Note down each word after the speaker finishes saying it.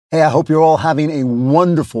Hey, I hope you're all having a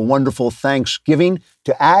wonderful, wonderful Thanksgiving.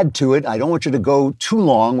 To add to it, I don't want you to go too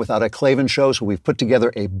long without a Klavan show, so we've put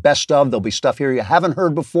together a best of. There'll be stuff here you haven't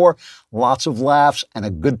heard before. Lots of laughs and a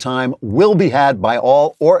good time will be had by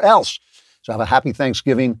all or else. So have a happy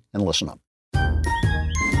Thanksgiving and listen up.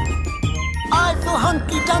 I feel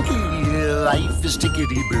hunky-dunky, life is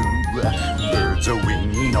tickety-boo. Birds are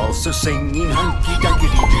winging, also singing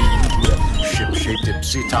hunky-dunky-doo. Ship-shaped,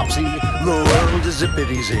 tipsy-topsy, the world is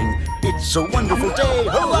zippity-zing. It's a wonderful day,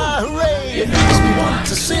 hurrah, hooray! It makes me want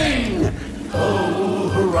to sing. Oh,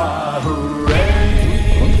 hurrah,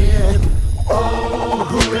 hooray! Oh,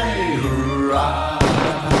 hooray, hurrah!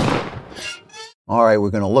 All right, we're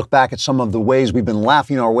going to look back at some of the ways we've been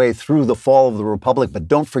laughing our way through the fall of the Republic, but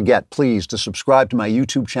don't forget, please, to subscribe to my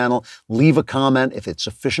YouTube channel. Leave a comment. If it's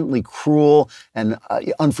sufficiently cruel and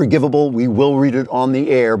unforgivable, we will read it on the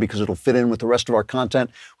air because it'll fit in with the rest of our content.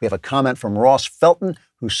 We have a comment from Ross Felton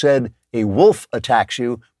who said, "A wolf attacks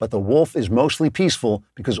you, but the wolf is mostly peaceful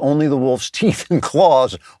because only the wolf's teeth and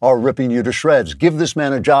claws are ripping you to shreds. Give this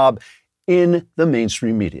man a job in the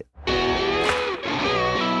mainstream media."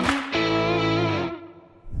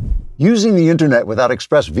 Using the internet without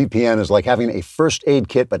ExpressVPN is like having a first aid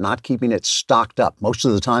kit but not keeping it stocked up. Most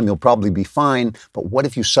of the time you'll probably be fine, but what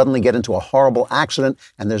if you suddenly get into a horrible accident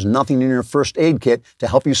and there's nothing in your first aid kit to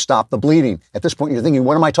help you stop the bleeding? At this point you're thinking,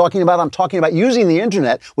 what am I talking about? I'm talking about using the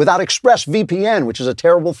internet without ExpressVPN, which is a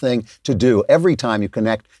terrible thing to do. Every time you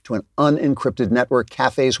connect to an unencrypted network,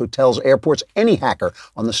 cafes, hotels, airports, any hacker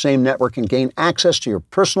on the same network can gain access to your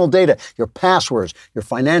personal data, your passwords, your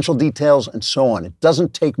financial details, and so on. It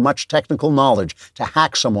doesn't take much technical knowledge to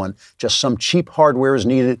hack someone. Just some cheap hardware is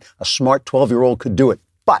needed. A smart 12-year-old could do it.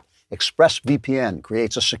 But ExpressVPN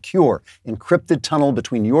creates a secure, encrypted tunnel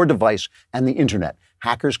between your device and the internet.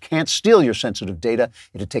 Hackers can't steal your sensitive data.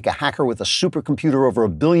 It'd take a hacker with a supercomputer over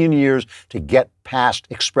 1 billion years to get past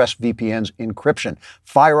ExpressVPN's encryption.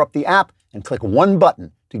 Fire up the app and click one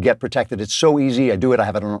button to get protected. It's so easy. I do it. I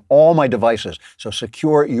have it on all my devices. So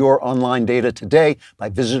secure your online data today by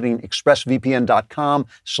visiting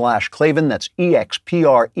expressvpn.com/Klavan. That's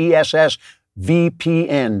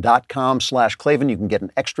EXPRESSVPN.com/Klavan. You can get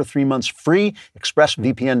an extra 3 months free.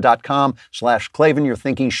 expressvpn.com/Klavan. You're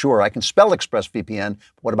thinking, sure, I can spell ExpressVPN,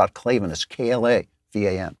 but what about Klavan? It's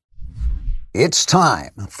KLAVAN. It's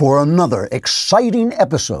time for another exciting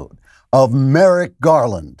episode of Merrick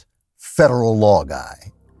Garland, Federal Law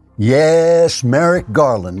Guy. Yes, Merrick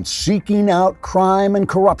Garland, seeking out crime and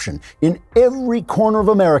corruption in every corner of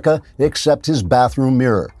America except his bathroom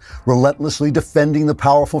mirror, relentlessly defending the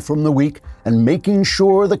powerful from the weak and making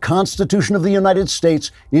sure the Constitution of the United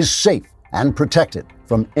States is safe and protected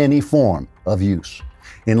from any form of use.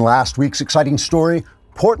 In last week's exciting story,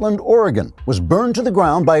 Portland, Oregon was burned to the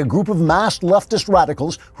ground by a group of masked leftist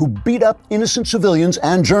radicals who beat up innocent civilians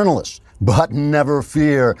and journalists. But never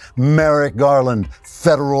fear, Merrick Garland,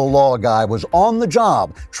 Federal Law Guy, was on the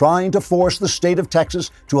job trying to force the state of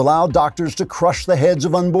Texas to allow doctors to crush the heads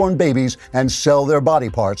of unborn babies and sell their body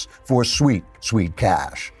parts for sweet, sweet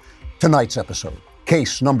cash. Tonight's episode,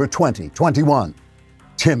 case number 2021,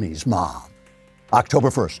 Timmy's Mom.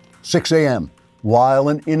 October 1st, 6 a.m., while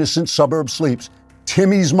an innocent suburb sleeps,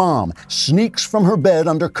 Timmy's mom sneaks from her bed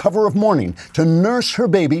under cover of morning to nurse her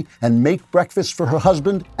baby and make breakfast for her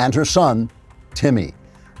husband and her son, Timmy.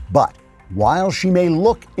 But while she may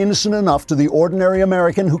look innocent enough to the ordinary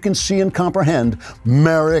American who can see and comprehend,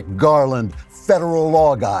 Merrick Garland, Federal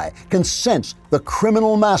Law Guy, can sense the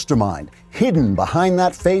criminal mastermind hidden behind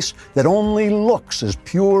that face that only looks as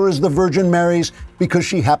pure as the Virgin Mary's because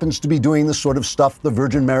she happens to be doing the sort of stuff the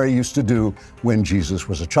Virgin Mary used to do when Jesus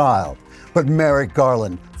was a child. But Merrick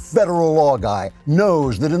Garland, Federal Law Guy,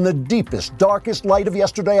 knows that in the deepest, darkest light of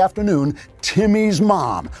yesterday afternoon, Timmy's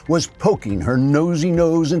mom was poking her nosy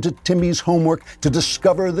nose into Timmy's homework to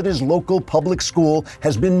discover that his local public school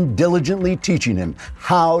has been diligently teaching him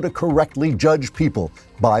how to correctly judge people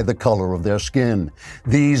by the color of their skin.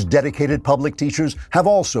 These dedicated public teachers have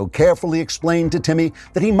also carefully explained to Timmy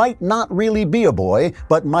that he might not really be a boy,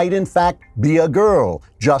 but might in fact be a girl,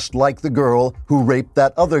 just like the girl who raped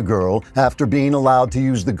that other girl after being allowed to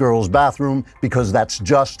use the girl's bathroom because that's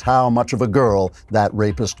just how much of a girl that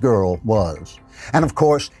rapist girl was. And of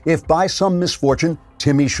course, if by some misfortune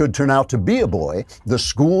Timmy should turn out to be a boy, the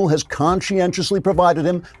school has conscientiously provided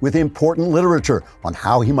him with important literature on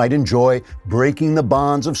how he might enjoy breaking the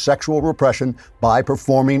bonds of sexual repression by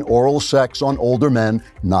performing oral sex on older men,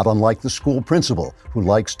 not unlike the school principal, who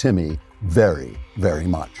likes Timmy very, very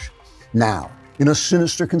much. Now, in a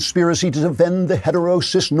sinister conspiracy to defend the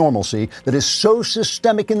hetero-cis normalcy that is so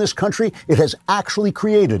systemic in this country, it has actually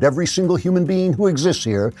created every single human being who exists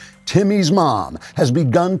here, Timmy's mom has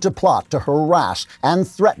begun to plot to harass and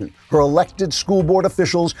threaten her elected school board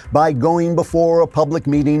officials by going before a public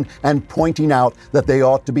meeting and pointing out that they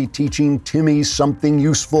ought to be teaching Timmy something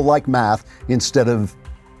useful like math instead of,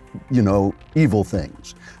 evil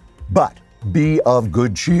things. But be of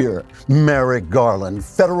good cheer. Merrick Garland,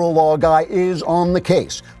 federal law guy, is on the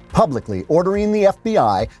case, publicly ordering the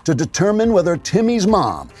FBI to determine whether Timmy's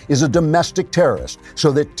mom is a domestic terrorist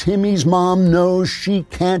so that Timmy's mom knows she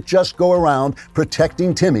can't just go around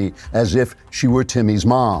protecting Timmy as if she were Timmy's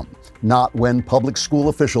mom. Not when public school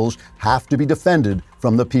officials have to be defended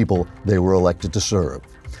from the people they were elected to serve.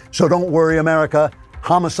 So don't worry, America.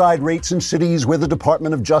 Homicide rates in cities where the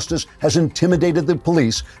Department of Justice has intimidated the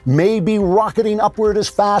police may be rocketing upward as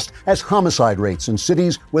fast as homicide rates in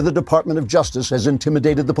cities where the Department of Justice has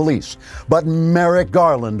intimidated the police. But Merrick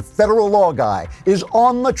Garland, federal law guy, is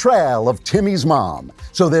on the trail of Timmy's mom.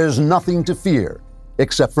 So there's nothing to fear,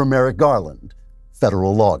 except for Merrick Garland,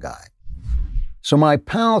 federal law guy. So my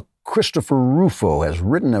pal Christopher Rufo has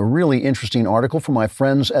written a really interesting article for my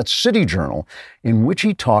friends at City Journal in which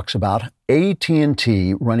he talks about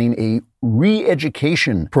AT&T running a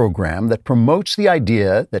re-education program that promotes the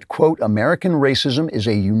idea that, quote, American racism is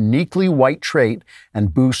a uniquely white trait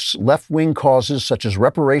and boosts left-wing causes such as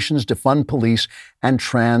reparations, defund police, and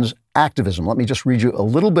trans activism. Let me just read you a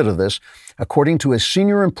little bit of this. According to a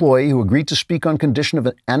senior employee who agreed to speak on condition of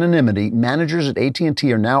anonymity, managers at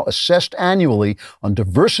AT&T are now assessed annually on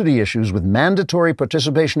diversity issues with mandatory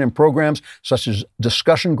participation in programs such as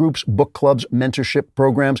discussion groups, book clubs, mentorship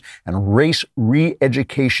programs, and race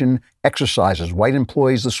re-education exercises. White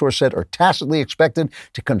employees, the source said, are tacitly expected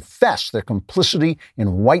to confess their complicity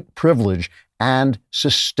in white privilege and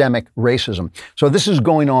systemic racism. So this is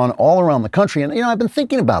going on all around the country. And, I've been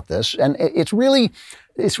thinking about this, and it's really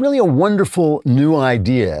a wonderful new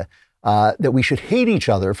idea that we should hate each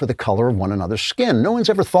other for the color of one another's skin. No one's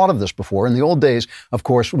ever thought of this before. In the old days, of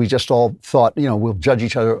course, we just all thought, we'll judge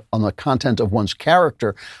each other on the content of one's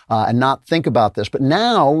character and not think about this. But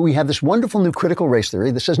now we have this wonderful new critical race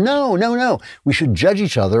theory that says, no, we should judge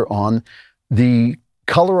each other on the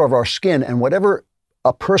color of our skin, and whatever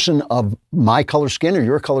a person of my color skin or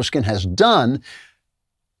your color skin has done,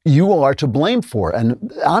 you are to blame for.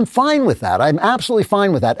 And I'm fine with that. I'm absolutely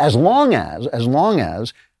fine with that as long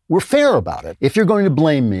as we're fair about it. If you're going to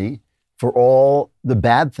blame me for all the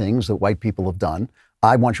bad things that white people have done,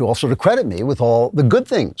 I want you also to credit me with all the good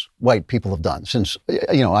things white people have done, since,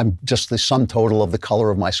 I'm just the sum total of the color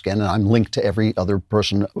of my skin, and I'm linked to every other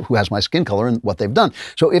person who has my skin color and what they've done.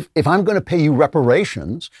 So if I'm going to pay you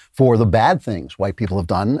reparations for the bad things white people have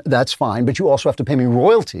done, that's fine, but you also have to pay me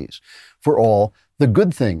royalties for all the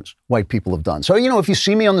good things white people have done. So, if you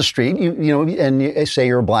see me on the street, and you say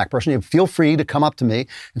you're a black person, you feel free to come up to me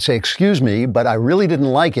and say, excuse me, but I really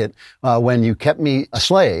didn't like it when you kept me a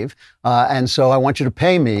slave. And so I want you to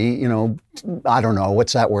pay me, I don't know,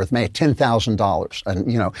 what's that worth? Maybe $10,000.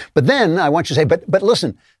 And, but then I want you to say, but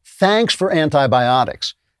listen, thanks for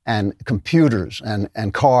antibiotics and computers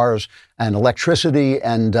and cars and electricity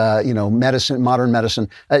and, medicine, modern medicine,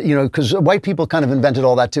 because white people kind of invented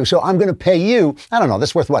all that too. So I'm going to pay you, I don't know,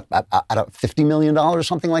 that's worth what, $50 million or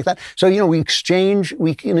something like that. So,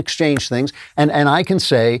 we can exchange things. And I can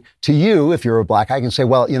say to you, if you're a black, I can say,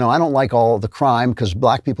 well, I don't like all the crime because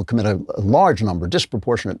black people commit a large number,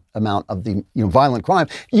 disproportionate amount of the, violent crime.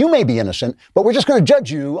 You may be innocent, but we're just going to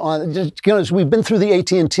judge you on, so we've been through the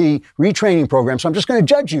AT&T retraining program. So I'm just going to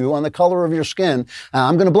judge you on the color of your skin.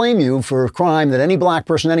 I'm going to blame you for a crime that any black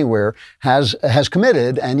person anywhere has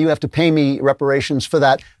committed, and you have to pay me reparations for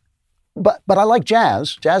that. But I like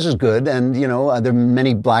jazz. Jazz is good, and there are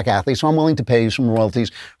many black athletes, so I'm willing to pay you some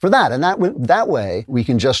royalties for that. And that way we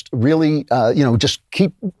can just really just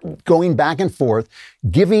keep going back and forth,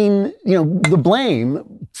 giving the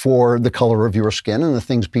blame for the color of your skin and the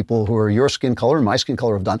things people who are your skin color and my skin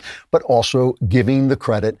color have done, but also giving the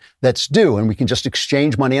credit that's due. And we can just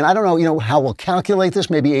exchange money. And I don't know how we'll calculate this.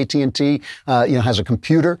 Maybe AT&T has a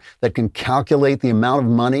computer that can calculate the amount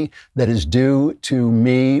of money that is due to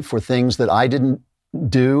me for things that I didn't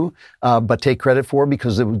do, but take credit for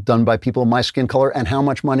because it was done by people of my skin color, and how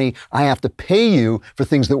much money I have to pay you for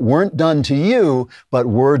things that weren't done to you, but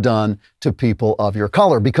were done to people of your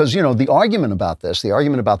color. Because, the argument about this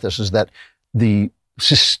is that the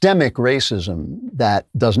systemic racism that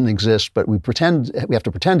doesn't exist, but we have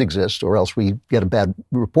to pretend exists, or else we get a bad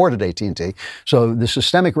report at AT&T. So the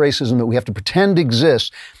systemic racism that we have to pretend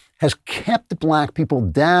exists has kept black people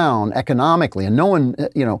down economically. And no one,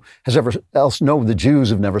 has ever else, no, the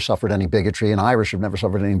Jews have never suffered any bigotry and Irish have never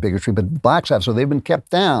suffered any bigotry, but blacks have. So they've been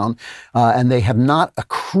kept down and they have not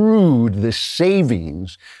accrued the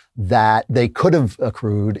savings that they could have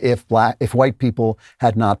accrued if white people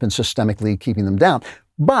had not been systemically keeping them down.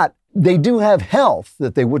 But they do have health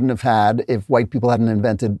that they wouldn't have had if white people hadn't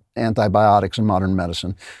invented antibiotics and modern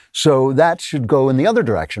medicine. So that should go in the other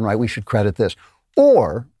direction, right? We should credit this.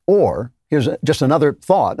 Or here's just another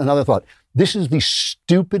thought. This is the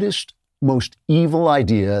stupidest, most evil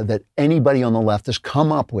idea that anybody on the left has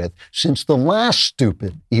come up with since the last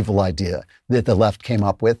stupid, evil idea that the left came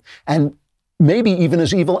up with. And maybe even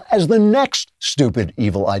as evil as the next stupid,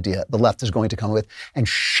 evil idea the left is going to come with. And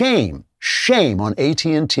shame on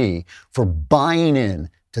AT&T for buying in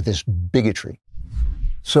to this bigotry.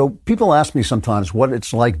 So people ask me sometimes what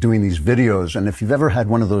it's like doing these videos. And if you've ever had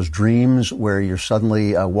one of those dreams where you're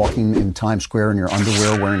suddenly walking in Times Square in your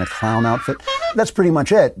underwear wearing a clown outfit, that's pretty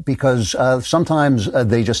much it. Because sometimes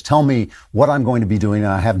they just tell me what I'm going to be doing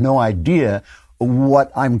and I have no idea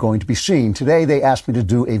what I'm going to be seeing. Today, they asked me to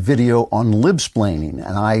do a video on libsplaining.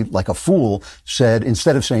 And I, like a fool, said,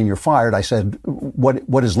 instead of saying you're fired, I said,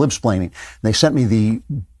 what is libsplaining? And they sent me the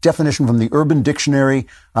definition from the Urban Dictionary.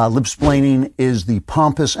 Libsplaining is the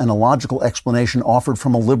pompous and illogical explanation offered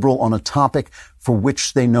from a liberal on a topic for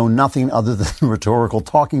which they know nothing other than rhetorical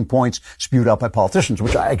talking points spewed out by politicians,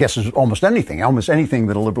 which I guess is almost anything. Almost anything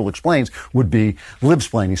that a liberal explains would be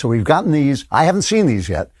libsplaining. So we've gotten these. I haven't seen these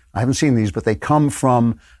yet. But they come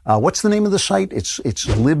from, what's the name of the site? It's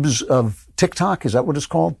Libs of TikTok. Is that what it's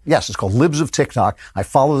called? Yes, it's called Libs of TikTok. I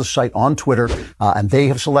follow the site on Twitter, and they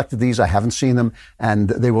have selected these. I haven't seen them, and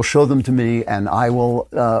they will show them to me, and I will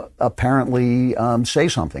apparently say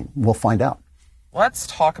something. We'll find out. Let's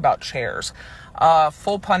talk about chairs.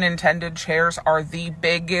 Full pun intended, chairs are the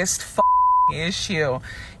biggest issue.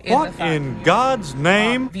 In God's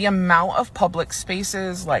name? The amount of public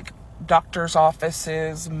spaces like doctors'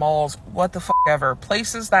 offices, malls, what the fuck ever,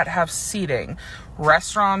 places that have seating,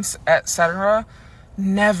 restaurants, etc.,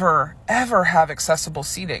 never, ever have accessible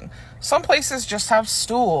seating. Some places just have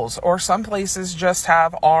stools, or some places just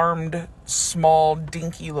have armed, small,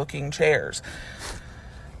 dinky-looking chairs.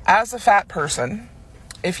 As a fat person,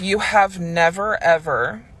 if you have never,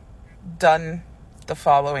 ever done the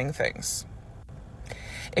following things.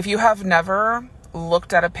 If you have never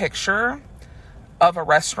looked at a picture of a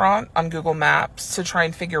restaurant on Google Maps to try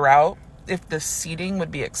and figure out if the seating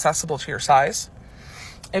would be accessible to your size.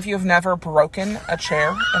 If you've never broken a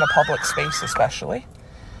chair in a public space, especially.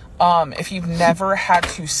 If you've never had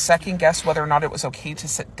to second guess whether or not it was okay to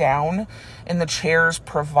sit down in the chairs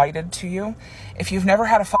provided to you. If you've never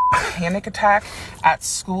had a panic attack at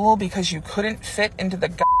school because you couldn't fit into the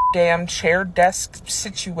goddamn chair desk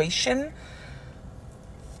situation,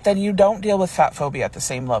 then you don't deal with fat phobia at the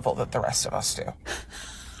same level that the rest of us do.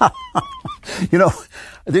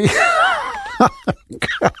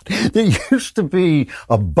 There used to be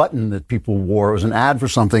a button that people wore. It was an ad for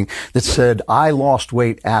something that said, I lost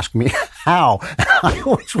weight, ask me how. And I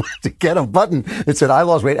always wanted to get a button that said, I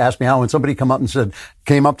lost weight, ask me how. When somebody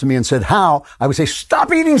came up to me and said, how? I would say,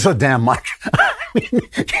 stop eating so damn much. I mean,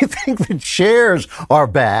 you think the chairs are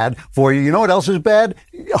bad for you. You know what else is bad?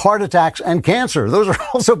 Heart attacks and cancer. Those are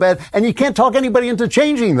also bad. And you can't talk anybody into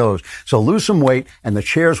changing those. So lose some weight and the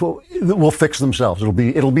chairs will fix themselves.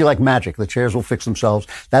 It'll be like magic. The chairs will fix themselves.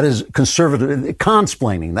 That is conservative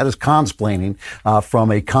consplaining. That is consplaining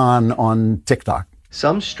from a con on TikTok.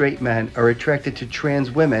 Some straight men are attracted to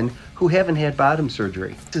trans women who haven't had bottom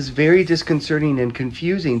surgery. This is very disconcerting and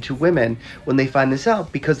confusing to women when they find this out,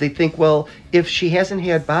 because they think, well, if she hasn't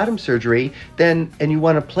had bottom surgery, then, and you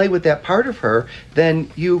want to play with that part of her, then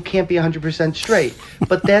you can't be 100% straight.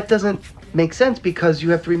 But that doesn't make sense, because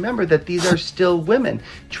you have to remember that these are still women.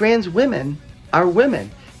 Trans women are women.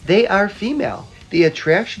 They are female. The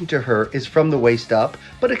attraction to her is from the waist up,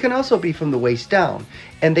 but it can also be from the waist down.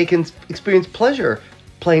 And they can experience pleasure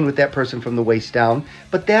playing with that person from the waist down.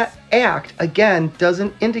 But that act, again,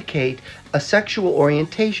 doesn't indicate a sexual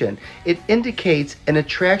orientation. It indicates an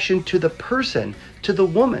attraction to the person, to the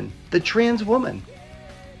woman, the trans woman.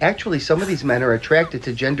 Actually, some of these men are attracted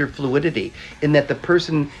to gender fluidity, in that the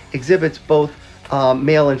person exhibits both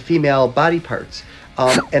male and female body parts.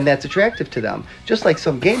 And that's attractive to them. Just like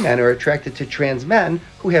some gay men are attracted to trans men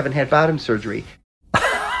who haven't had bottom surgery.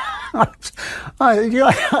 I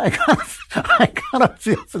kind of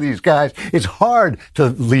feel for these guys. It's hard to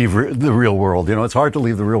leave the real world. It's hard to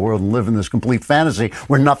leave the real world and live in this complete fantasy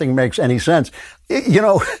where nothing makes any sense.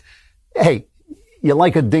 Hey, You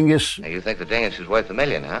like a dingus? Now, you think the dingus is worth $1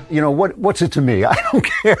 million, huh? You know, what's it to me? I don't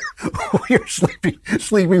care who you're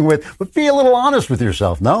sleeping with, but be a little honest with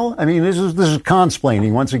yourself, no? I mean, this is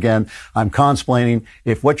consplaining. Once again, I'm consplaining.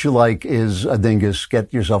 If what you like is a dingus,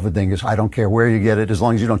 get yourself a dingus. I don't care where you get it, as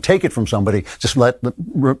long as you don't take it from somebody. Just let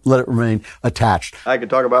it remain attached. I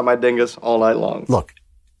could talk about my dingus all night long. Look.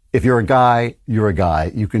 If you're a guy, you're a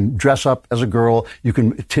guy. You can dress up as a girl. You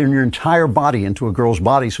can turn your entire body into a girl's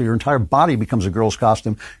body, so your entire body becomes a girl's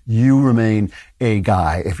costume. You remain a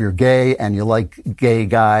guy. If you're gay and you like gay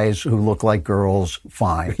guys who look like girls,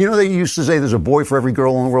 fine. You know, they used to say there's a boy for every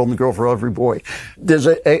girl in the world and a girl for every boy. There's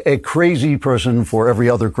a crazy person for every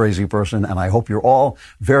other crazy person, and I hope you're all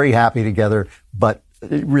very happy together. But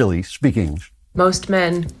really, speak English. Most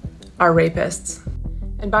men are rapists.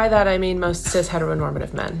 And by that, I mean most cis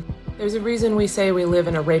heteronormative men. There's a reason we say we live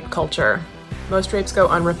in a rape culture. Most rapes go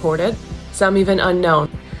unreported, some even unknown.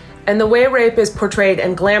 And the way rape is portrayed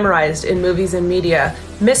and glamorized in movies and media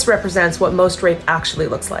misrepresents what most rape actually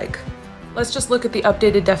looks like. Let's just look at the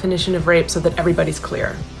updated definition of rape so that everybody's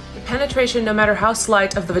clear. Penetration, no matter how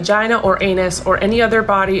slight, of the vagina or anus or any other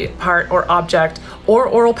body part or object, or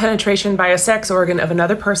oral penetration by a sex organ of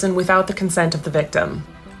another person without the consent of the victim.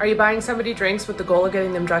 Are you buying somebody drinks with the goal of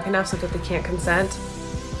getting them drunk enough so that they can't consent?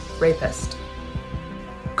 Rapist.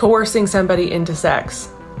 Coercing somebody into sex?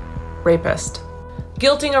 Rapist.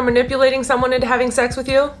 Guilting or manipulating someone into having sex with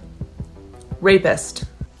you? Rapist.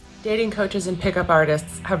 Dating coaches and pickup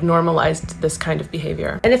artists have normalized this kind of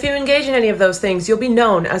behavior. And if you engage in any of those things, you'll be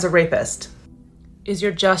known as a rapist. Is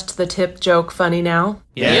your just the tip joke funny now?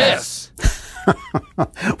 Yes.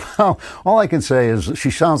 Well, all I can say is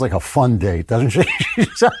she sounds like a fun date, doesn't she? She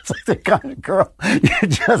sounds like the kind of girl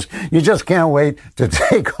you just can't wait to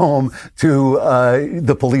take home to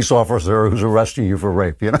the police officer who's arresting you for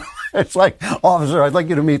rape. You know, it's like, officer, I'd like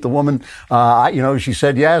you to meet the woman. She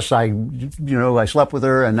said yes. I slept with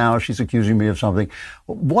her, and now she's accusing me of something.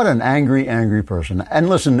 What an angry, angry person. And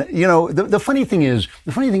listen, you know, the funny thing is,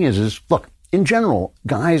 look. In general,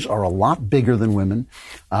 guys are a lot bigger than women.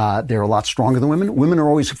 They're a lot stronger than women.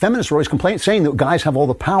 Feminists are always saying that guys have all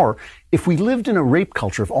the power. If we lived in a rape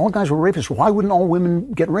culture, if all guys were rapists, why wouldn't all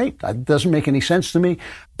women get raped? That doesn't make any sense to me.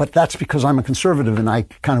 But that's because I'm a conservative and I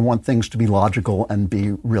kind of want things to be logical and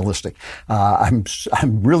be realistic. I'm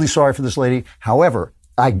really sorry for this lady. However,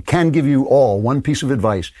 I can give you all one piece of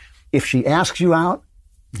advice. If she asks you out,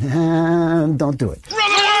 don't do it.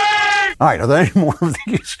 All right, are there any more of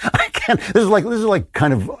these? This is like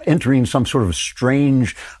kind of entering some sort of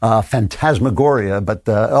strange phantasmagoria. But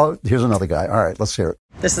here's another guy. All right, let's hear it.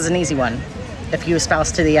 This is an easy one. If you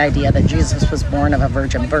espouse to the idea that Jesus was born of a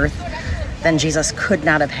virgin birth, then Jesus could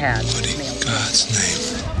not have had male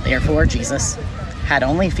God's name. Therefore, Jesus had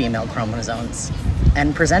only female chromosomes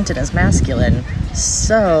and presented as masculine.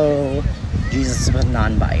 So Jesus was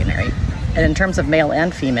non-binary. And in terms of male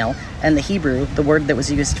and female, and the Hebrew, the word that was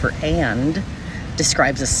used for and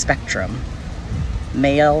describes a spectrum.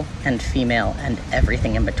 Male and female and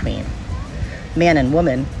everything in between. Man and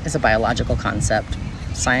woman is a biological concept.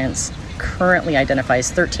 Science currently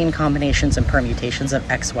identifies 13 combinations and permutations of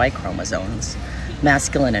XY chromosomes.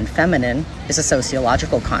 Masculine and feminine is a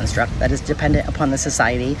sociological construct that is dependent upon the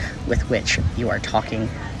society with which you are talking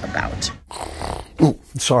about. Ooh,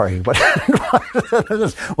 sorry, but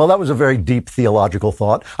well, that was a very deep theological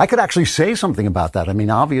thought. I could actually say something about that. I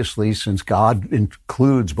mean, obviously, since God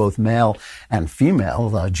includes both male and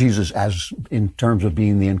female, Jesus, as in terms of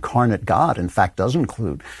being the incarnate God, in fact, does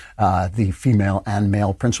include the female and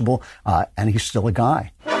male principle, and he's still a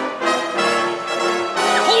guy.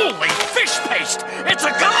 Holy fish paste! It's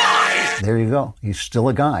a guy! There you go. He's still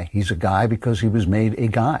a guy. He's a guy because he was made a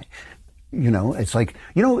guy. You know, it's like,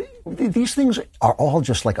 you know, these things are all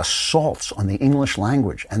just like assaults on the English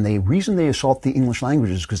language. And the reason they assault the English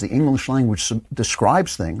language is because the English language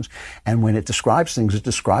describes things. And when it describes things, it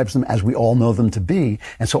describes them as we all know them to be.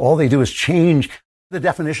 And so all they do is change the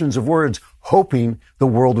definitions of words, hoping the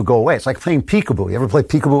world will go away. It's like playing peekaboo. You ever play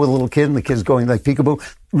peekaboo with a little kid and the kid's going like peekaboo?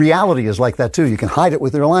 Reality is like that too. You can hide it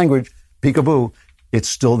with your language. Peekaboo, it's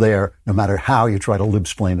still there no matter how you try to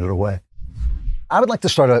lib-splain it away. I would like to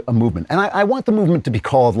start a movement, and I want the movement to be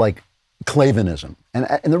called like Klavanism. And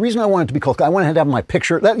the reason I want it to be called, I want to have my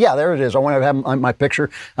picture. There it is. I want to have my picture,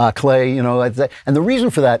 Clay. You know, and the reason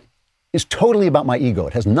for that is totally about my ego.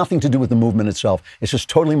 It has nothing to do with the movement itself. It's just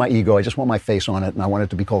totally my ego. I just want my face on it, and I want it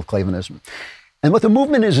to be called Klavanism. And what the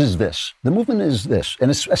movement is this. The movement is this,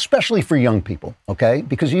 and it's especially for young people, okay?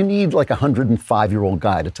 Because you need like a 105-year-old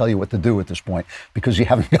guy to tell you what to do at this point because you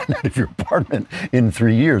haven't gotten out of your apartment in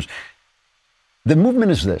 3 years. The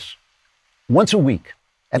movement is this. Once a week,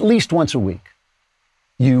 at least once a week,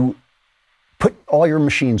 you put all your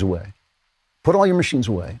machines away. Put all your machines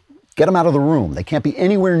away. Get them out of the room. They can't be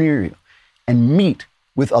anywhere near you. And meet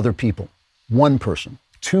with other people. One person,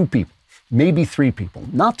 two people, maybe three people.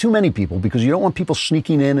 Not too many people, because you don't want people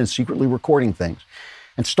sneaking in and secretly recording things.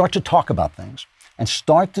 And start to talk about things. And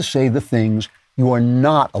start to say the things you are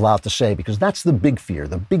not allowed to say, because that's the big fear.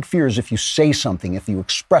 The big fear is if you say something, if you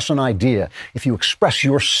express an idea, if you express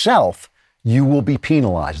yourself, you will be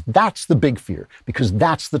penalized. That's the big fear, because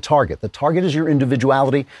that's the target. The target is your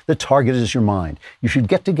individuality. The target is your mind. You should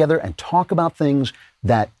get together and talk about things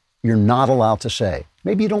that you're not allowed to say.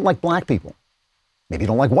 Maybe you don't like black people. Maybe you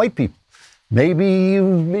don't like white people. Maybe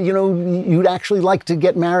you'd actually like to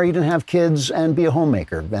get married and have kids and be a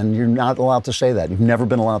homemaker, and you're not allowed to say that. You've never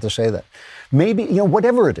been allowed to say that. Maybe,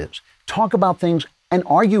 whatever it is, talk about things and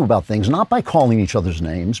argue about things, not by calling each other's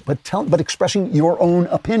names, but expressing your own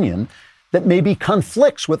opinion that maybe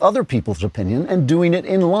conflicts with other people's opinion, and doing it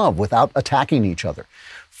in love without attacking each other.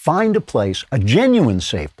 Find a place, a genuine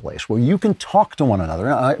safe place, where you can talk to one another.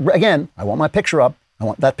 Again, I want my picture up. I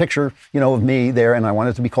want that picture, of me there, and I want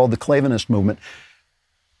it to be called the Klavanist movement.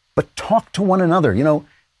 But talk to one another.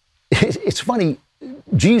 It's funny.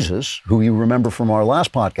 Jesus, who you remember from our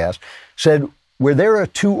last podcast, said, "Where there are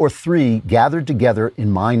two or three gathered together in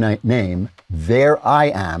my name, there I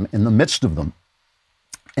am in the midst of them."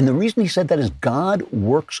 And the reason he said that is God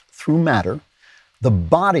works through matter. The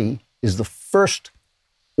body is the first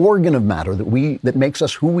organ of matter that makes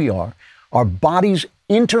us who we are. Our bodies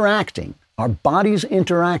interacting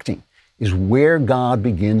is where God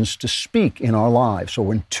begins to speak in our lives. So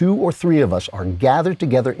when two or three of us are gathered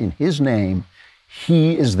together in his name,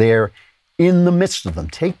 he is there in the midst of them.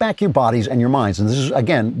 Take back your bodies and your minds. And this is,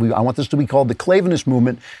 again, I want this to be called the Klavanist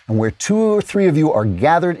movement. And where two or three of you are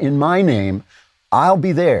gathered in my name, I'll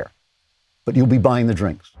be there, but you'll be buying the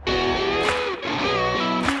drinks.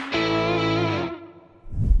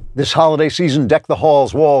 This holiday season, deck the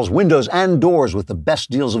halls, walls, windows, and doors with the best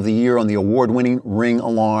deals of the year on the award-winning Ring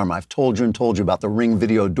Alarm. I've told you about the Ring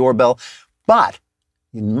Video Doorbell, but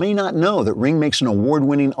you may not know that Ring makes an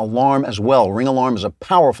award-winning alarm as well. Ring Alarm is a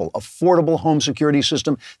powerful, affordable home security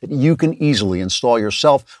system that you can easily install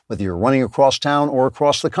yourself, whether you're running across town or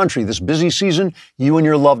across the country. This busy season, you and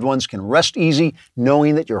your loved ones can rest easy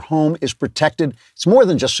knowing that your home is protected. It's more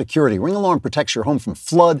than just security. Ring Alarm protects your home from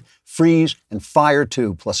flood, freeze, and fire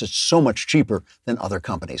too. Plus, it's so much cheaper than other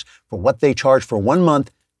companies. For what they charge for 1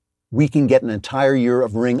 month, we can get an entire year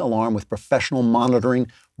of Ring Alarm with professional monitoring.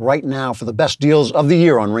 Right now, for the best deals of the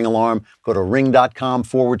year on Ring Alarm, go to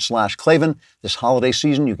ring.com/Klavan. This holiday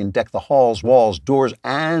season, you can deck the halls, walls, doors,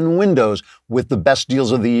 and windows with the best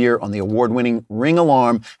deals of the year on the award-winning Ring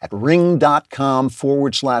Alarm at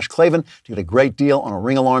ring.com/Klavan. To get a great deal on a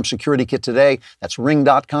Ring Alarm security kit today, that's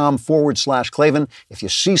ring.com/Klavan. If you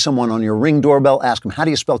see someone on your Ring doorbell, ask him, how do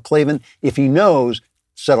you spell Klavan? If he knows,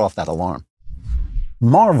 set off that alarm.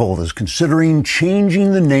 Marvel is considering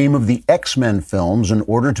changing the name of the X-Men films in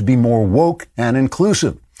order to be more woke and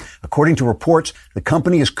inclusive. According to reports, the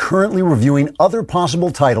company is currently reviewing other possible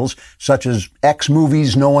titles, such as X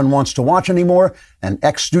movies no one wants to watch anymore, and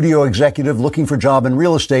X studio executive looking for job in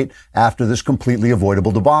real estate after this completely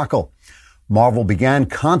avoidable debacle. Marvel began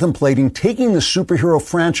contemplating taking the superhero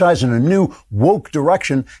franchise in a new woke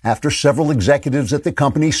direction after several executives at the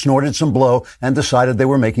company snorted some blow and decided they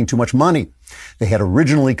were making too much money. They had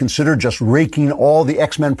originally considered just raking all the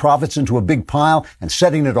X-Men profits into a big pile and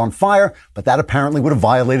setting it on fire, but that apparently would have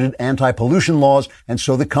violated anti-pollution laws, and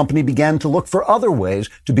so the company began to look for other ways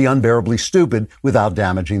to be unbearably stupid without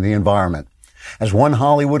damaging the environment. As one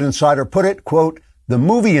Hollywood insider put it, quote, "The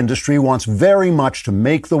movie industry wants very much to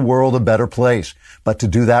make the world a better place. But to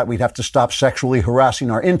do that, we'd have to stop sexually harassing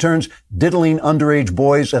our interns, diddling underage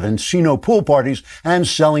boys at Encino pool parties, and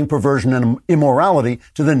selling perversion and immorality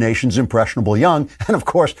to the nation's impressionable young. And of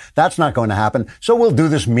course, that's not going to happen, so we'll do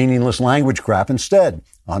this meaningless language crap instead."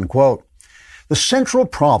 Unquote. The central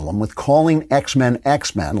problem with calling X-Men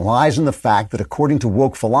X-Men lies in the fact that according to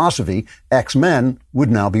woke philosophy, X-Men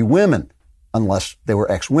would now be women, unless they were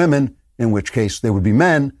X-women, in which case they would be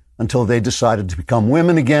men until they decided to become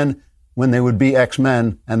women again, when they would be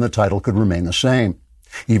X-Men and the title could remain the same.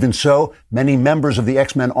 Even so, many members of the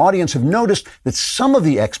X-Men audience have noticed that some of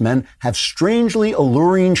the X-Men have strangely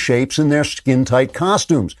alluring shapes in their skin-tight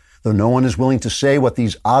costumes, though no one is willing to say what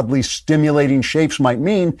these oddly stimulating shapes might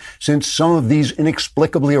mean, since some of these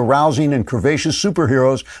inexplicably arousing and curvaceous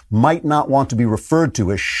superheroes might not want to be referred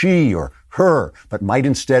to as she or her, but might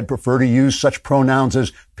instead prefer to use such pronouns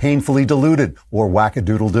as painfully deluded or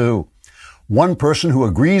wackadoodle-doo. One person who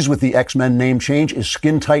agrees with the X-Men name change is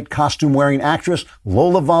skin-tight costume-wearing actress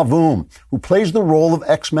Lola Vavoom, who plays the role of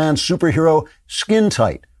X-Men superhero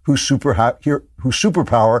Skin-Tight, whose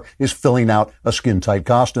superpower is filling out a skin-tight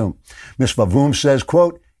costume. Miss Vavoom says,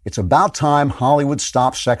 quote, "It's about time Hollywood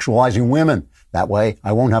stops sexualizing women. That way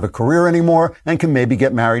I won't have a career anymore and can maybe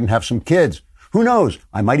get married and have some kids. Who knows?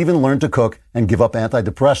 I might even learn to cook and give up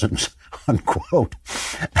antidepressants," unquote.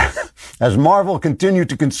 As Marvel continued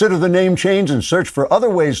to consider the name change and search for other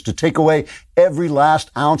ways to take away every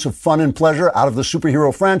last ounce of fun and pleasure out of the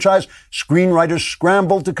superhero franchise, screenwriters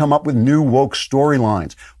scrambled to come up with new woke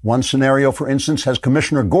storylines. One scenario, for instance, has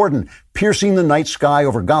Commissioner Gordon piercing the night sky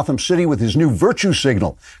over Gotham City with his new virtue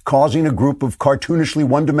signal, causing a group of cartoonishly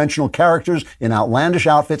one-dimensional characters in outlandish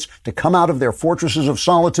outfits to come out of their fortresses of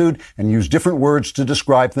solitude and use different words to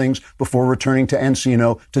describe things before returning to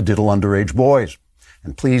Encino to diddle underage boys.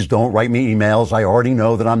 And please don't write me emails. I already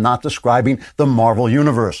know that I'm not describing the Marvel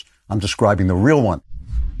Universe. I'm describing the real one.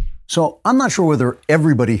 So I'm not sure whether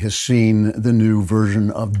everybody has seen the new version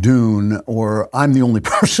of Dune, or I'm the only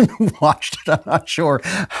person who watched it. I'm not sure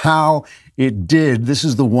how it did. This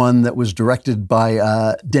is the one that was directed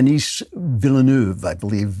by Denis Villeneuve, I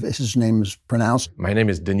believe his name is pronounced. My name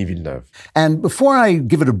is Denis Villeneuve. And before I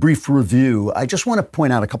give it a brief review, I just want to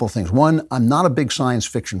point out a couple of things. One, I'm not a big science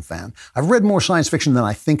fiction fan. I've read more science fiction than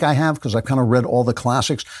I think I have because I've kind of read all the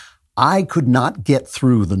classics. I could not get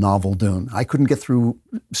through the novel Dune. I couldn't get through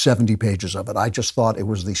 70 pages of it. I just thought it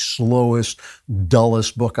was the slowest,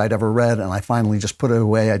 dullest book I'd ever read, and I finally just put it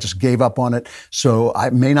away. I just gave up on it. So I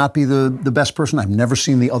may not be the best person. I've never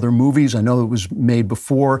seen the other movies. I know it was made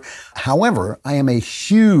before. However, I am a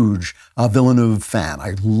huge Villeneuve fan.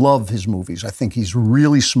 I love his movies. I think he's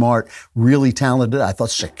really smart, really talented. I thought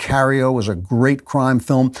Sicario was a great crime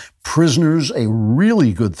film. Prisoners, a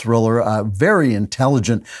really good thriller, very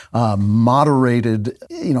intelligent, moderated,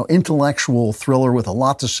 intellectual thriller with a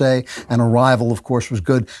lot to say. And Arrival, of course, was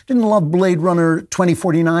good. Didn't love Blade Runner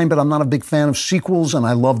 2049, but I'm not a big fan of sequels, and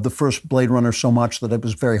I loved the first Blade Runner so much that it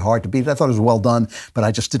was very hard to beat. I thought it was well done, but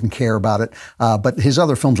I just didn't care about it. But his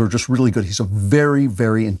other films are just really good. He's a very,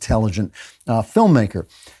 very intelligent filmmaker.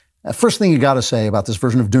 First thing you got to say about this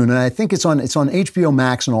version of Dune, and I think it's on HBO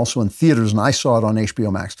Max and also in theaters, and I saw it on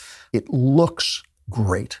HBO Max. It looks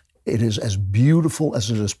great. It is as beautiful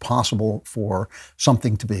as it is possible for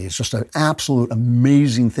something to be. It's just an absolute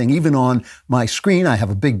amazing thing. Even on my screen, I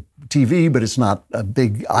have a big TV, but it's not a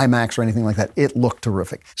big IMAX or anything like that. It looked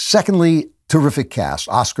terrific. Secondly, terrific cast.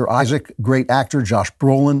 Oscar Isaac, great actor. Josh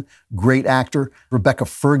Brolin, great actor. Rebecca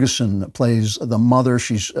Ferguson plays the mother.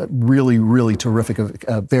 She's really, really terrific,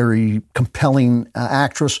 a very compelling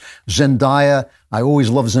actress. Zendaya, I always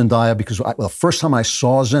love Zendaya because the first time I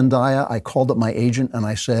saw Zendaya, I called up my agent and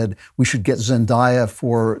I said, we should get Zendaya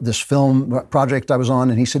for this film project I was on.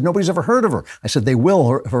 And he said, nobody's ever heard of her. I said, they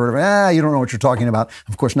will have heard of her. You don't know what you're talking about.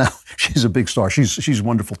 Of course, now she's a big star. She's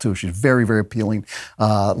wonderful too. She's a very, very appealing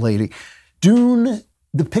lady. Dune,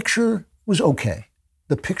 the picture was okay.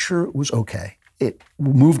 The picture was okay. It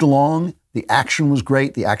moved along. The action was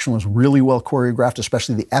great. The action was really well choreographed,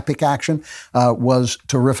 especially the epic action was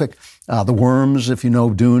terrific. The worms, if you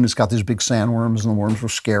know Dune, it's got these big sandworms, and the worms were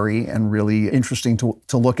scary and really interesting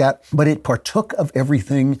to look at. But it partook of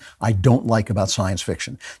everything I don't like about science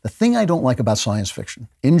fiction. The thing I don't like about science fiction,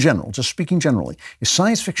 in general, just speaking generally, is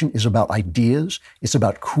science fiction is about ideas. It's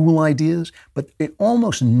about cool ideas, but it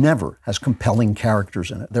almost never has compelling characters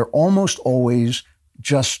in it. They're almost always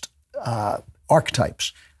just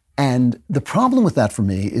archetypes. And the problem with that for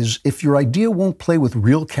me is if your idea won't play with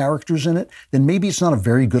real characters in it, then maybe it's not a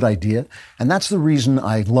very good idea. And that's the reason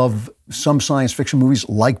I love some science fiction movies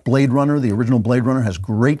like Blade Runner. The original Blade Runner has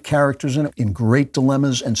great characters in it, in great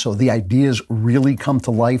dilemmas, and so the ideas really come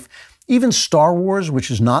to life. Even Star Wars,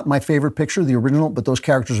 which is not my favorite picture, the original, but those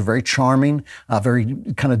characters are very charming, very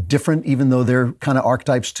kind of different, even though they're kind of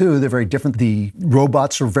archetypes too. They're very different. The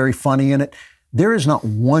robots are very funny in it. There is not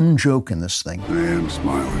one joke in this thing. I am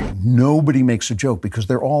smiling. Nobody makes a joke because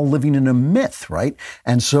they're all living in a myth, right?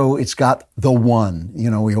 And so it's got the one.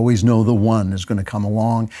 We always know the one is going to come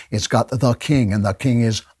along. It's got the king, and the king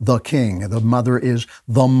is the king. The mother is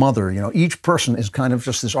the mother. Each person is kind of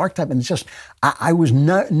just this archetype, and it's just, I was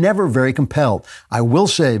never very compelled. I will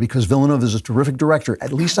say, because Villeneuve is a terrific director,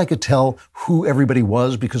 at least I could tell who everybody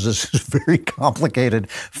was, because this is very complicated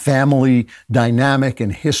family dynamic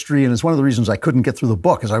and history, and it's one of the reasons I couldn't get through the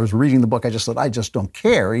book. As I was reading the book, I just thought, I just don't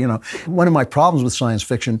care. One of my problems with science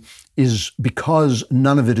fiction is because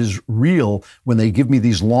none of it is real. When they give me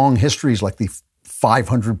these long histories, like the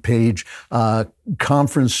 500-page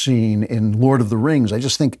conference scene in Lord of the Rings, I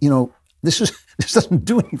just think, this This doesn't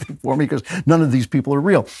do anything for me because none of these people are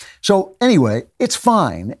real. So anyway, it's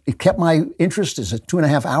fine. It kept my interest. It's at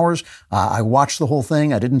 2.5 hours. I watched the whole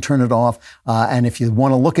thing. I didn't turn it off. And if you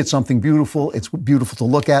want to look at something beautiful, it's beautiful to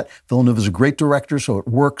look at. Villeneuve is a great director, so it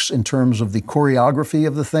works in terms of the choreography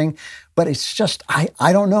of the thing. But it's just,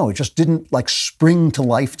 I don't know. It just didn't like spring to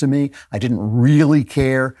life to me. I didn't really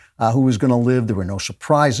care who was going to live. There were no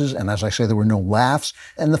surprises. And as I say, there were no laughs.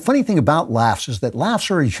 And the funny thing about laughs is that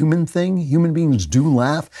laughs are a human thing. Human beings do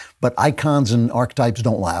laugh, but icons and archetypes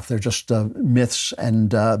don't laugh. They're just myths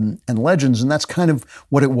and legends. And that's kind of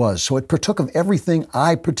what it was. So it partook of everything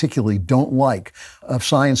I particularly don't like of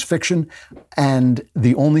science fiction. And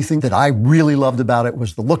the only thing that I really loved about it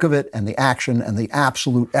was the look of it and the action and the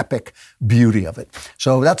absolute epic beauty of it.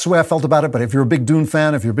 So that's the way I felt about it. But if you're a big Dune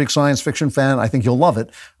fan, if you're a big science fiction fan, I think you'll love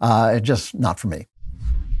it. It's just not for me.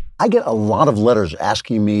 I get a lot of letters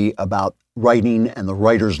asking me about writing and the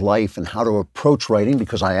writer's life and how to approach writing,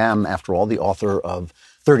 because I am, after all, the author of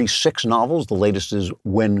 36 novels. The latest is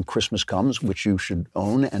When Christmas Comes, which you should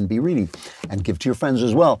own and be reading and give to your friends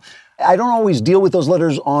as well. I don't always deal with those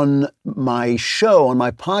letters on my show, on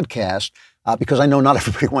my podcast, because I know not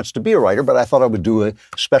everybody wants to be a writer, but I thought I would do a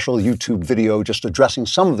special YouTube video just addressing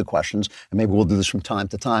some of the questions, and maybe we'll do this from time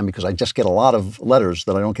to time because I just get a lot of letters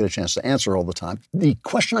that I don't get a chance to answer all the time. The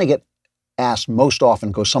question I get asked most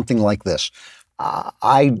often goes something like this.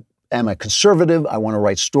 I am a conservative. I want to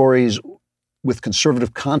write stories with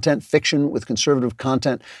conservative content, fiction with conservative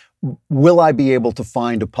content. Will I be able to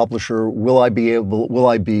find a publisher? Will I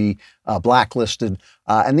be blacklisted?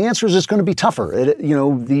 And the answer is it's going to be tougher.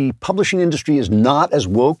 The publishing industry is not as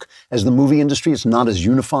woke as the movie industry. It's not as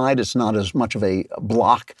unified. It's not as much of a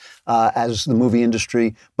block as the movie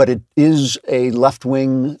industry, but it is a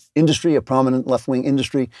left-wing industry, a prominent left-wing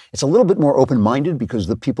industry. It's a little bit more open-minded because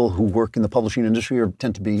the people who work in the publishing industry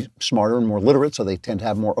tend to be smarter and more literate, so they tend to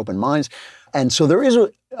have more open minds. And so there is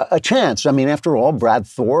a chance. I mean, after all, Brad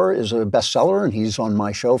Thor is a bestseller, and he's on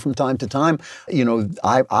my show from time to time.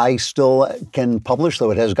 I still can publish,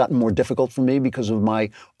 though it has gotten more difficult for me because of my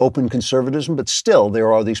open conservatism, but still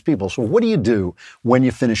there are these people. So what do you do when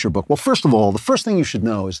you finish your book? Well, first of all, the first thing you should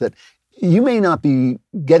know is that you may not be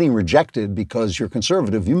getting rejected because you're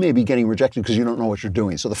conservative. You may be getting rejected because you don't know what you're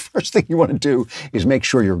doing. So the first thing you want to do is make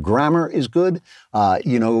sure your grammar is good.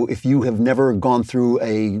 If you have never gone through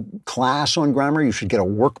a class on grammar, you should get a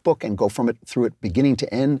workbook and go through it beginning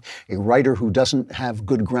to end. A writer who doesn't have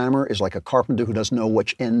good grammar is like a carpenter who doesn't know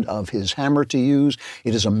which end of his hammer to use.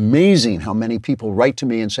 It is amazing how many people write to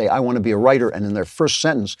me and say, I want to be a writer. And in their first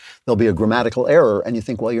sentence, there'll be a grammatical error. And you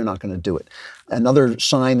think, well, you're not going to do it. Another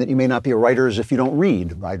sign that you may not be a writer is if you don't read.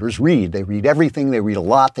 Writers read. They read everything. They read a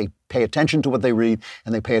lot. They pay attention to what they read,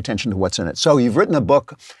 and they pay attention to what's in it. So you've written a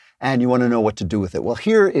book, and you want to know what to do with it. Well,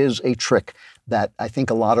 here is a trick that I think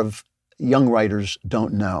a lot of young writers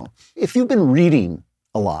don't know. If you've been reading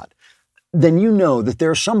a lot, then you know that there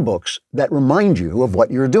are some books that remind you of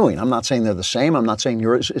what you're doing. I'm not saying they're the same. I'm not saying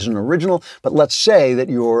yours is an original, but let's say that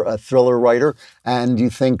you're a thriller writer and you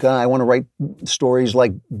think, I want to write stories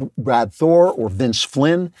like Brad Thor or Vince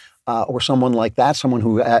Flynn or someone like that, someone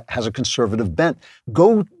who has a conservative bent.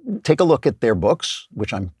 Go take a look at their books,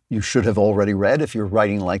 which you should have already read if you're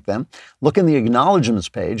writing like them. Look in the acknowledgments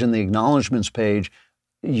page, and the acknowledgments page,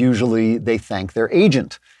 usually they thank their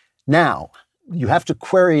agent. Now, you have to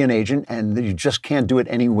query an agent, and you just can't do it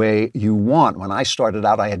any way you want. When I started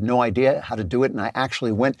out, I had no idea how to do it, and I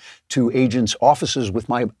actually went to agents' offices with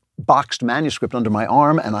my boxed manuscript under my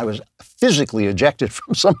arm, and I was physically ejected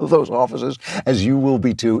from some of those offices, as you will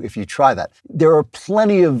be too if you try that. There are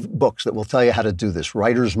plenty of books that will tell you how to do this.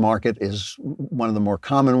 Writer's Market is one of the more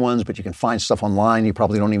common ones, but you can find stuff online you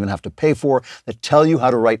probably don't even have to pay for that tell you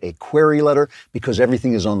how to write a query letter, because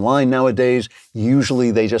everything is online nowadays.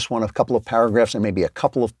 Usually they just want a couple of paragraphs and maybe a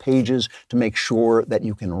couple of pages to make sure that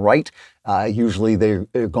you can write. Usually they're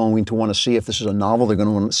going to want to see if this is a novel. They're going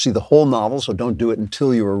to want to see the whole novel, so don't do it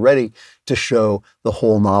until you are ready to show the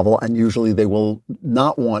whole novel. And usually they will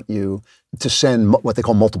not want you to send what they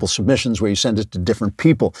call multiple submissions, where you send it to different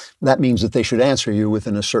people. That means that they should answer you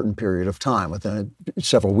within a certain period of time. Within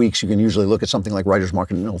several weeks, you can usually look at something like Writer's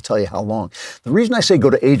Market and it'll tell you how long. The reason I say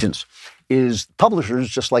go to agents is publishers,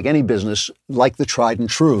 just like any business, like the tried and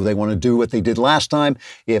true. They want to do what they did last time.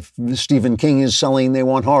 If Stephen King is selling, they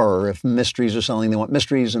want horror. If mysteries are selling, they want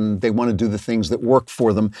mysteries, and they want to do the things that work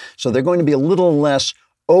for them. So they're going to be a little less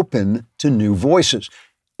open to new voices.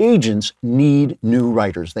 agents need new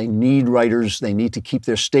writers. They need writers. They need to keep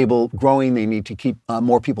their stable growing. They need to keep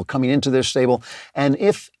more people coming into their stable. And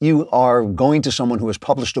if you are going to someone who has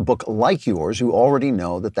published a book like yours, you already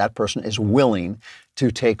know that that person is willing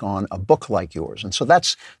to take on a book like yours. And so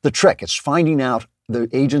that's the trick. It's finding out the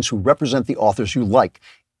agents who represent the authors you like.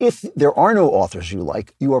 If there are no authors you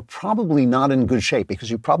like, you are probably not in good shape because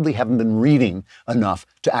you probably haven't been reading enough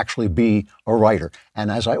to actually be a writer. And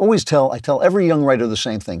as I always tell, I tell every young writer the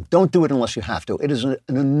same thing. Don't do it unless you have to. It is an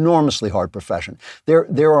enormously hard profession.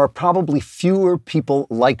 There are probably fewer people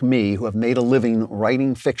like me who have made a living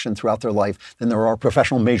writing fiction throughout their life than there are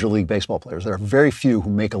professional Major League Baseball players. There are very few who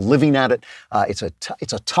make a living at it. It's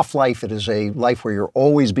a tough life. It is a life where you're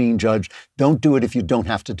always being judged. Don't do it if you don't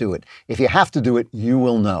have to do it. If you have to do it, you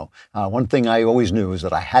will know. One thing I always knew is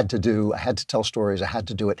that I had to tell stories, I had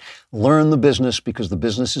to do it. Learn the business because the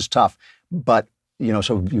business is tough. But,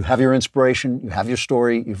 so you have your inspiration, you have your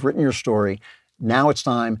story, you've written your story. Now it's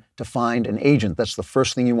time to find an agent. That's the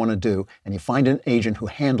first thing you want to do. And you find an agent who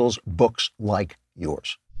handles books like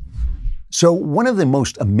yours. So one of the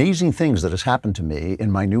most amazing things that has happened to me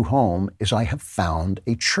in my new home is I have found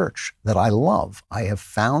a church that I love. I have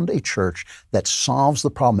found a church that solves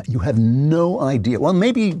the problem. You have no idea. Well,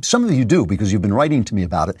 maybe some of you do because you've been writing to me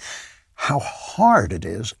about it, how hard it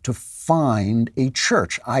is to find a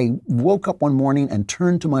church. I woke up one morning and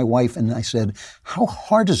turned to my wife and I said, how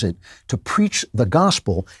hard is it to preach the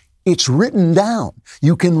gospel? It's written down.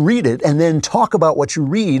 You can read it and then talk about what you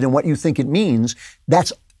read and what you think it means.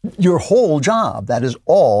 That's your whole job. That is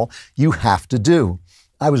all you have to do.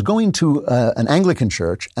 I was going to an Anglican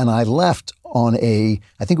church and I left on I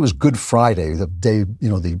think it was Good Friday, the day,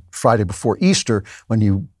 the Friday before Easter when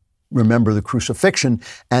you remember the crucifixion,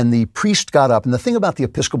 and the priest got up. And the thing about the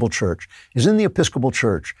Episcopal Church is in the Episcopal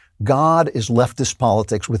Church, God is leftist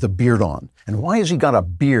politics with a beard on. And why has he got a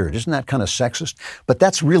beard? Isn't that kind of sexist? But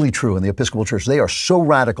that's really true in the Episcopal Church. They are so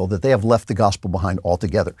radical that they have left the gospel behind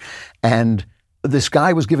altogether. And this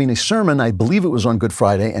guy was giving a sermon, I believe it was on Good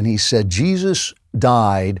Friday, and he said, Jesus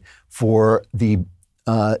died for the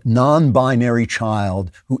non-binary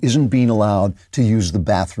child who isn't being allowed to use the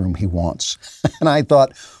bathroom he wants. And I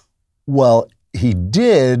thought, well, he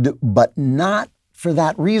did, but not for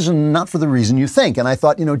that reason, not for the reason you think. And I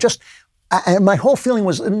thought, my whole feeling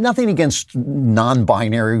was nothing against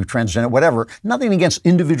non-binary, transgender, whatever, nothing against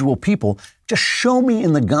individual people. Just show me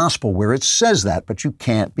in the gospel where it says that, but you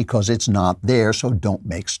can't because it's not there, so don't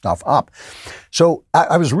make stuff up. So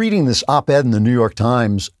I was reading this op-ed in the New York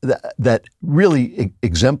Times that really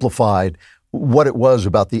exemplified what it was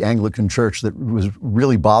about the Anglican Church that was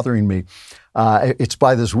really bothering me. It's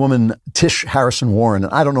by this woman, Tish Harrison Warren.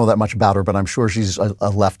 And I don't know that much about her, but I'm sure she's a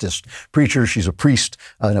leftist preacher. She's a priest,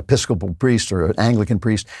 an Episcopal priest or an Anglican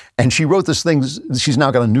priest. And she wrote this thing. She's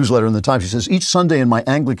now got a newsletter in the Times. She says, each Sunday in my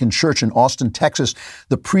Anglican church in Austin, Texas,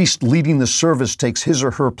 the priest leading the service takes his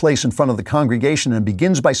or her place in front of the congregation and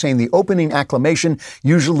begins by saying the opening acclamation,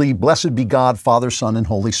 usually, blessed be God, Father, Son, and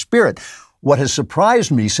Holy Spirit. What has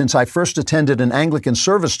surprised me since I first attended an Anglican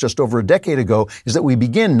service just over a decade ago is that we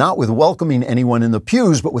begin not with welcoming anyone in the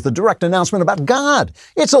pews, but with a direct announcement about God.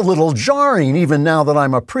 It's a little jarring, even now that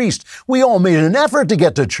I'm a priest. We all made an effort to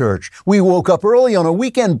get to church. We woke up early on a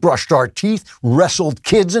weekend, brushed our teeth, wrestled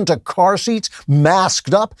kids into car seats,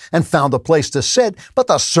 masked up, and found a place to sit. But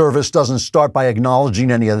the service doesn't start by acknowledging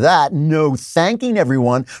any of that. No thanking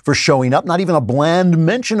everyone for showing up, not even a bland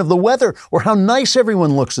mention of the weather or how nice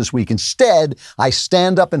everyone looks this week. Instead, I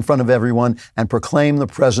stand up in front of everyone and proclaim the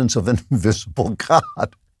presence of an invisible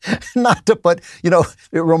God. Not to put, it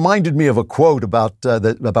reminded me of a quote about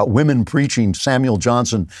women preaching. Samuel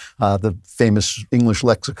Johnson, the famous English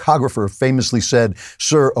lexicographer, famously said,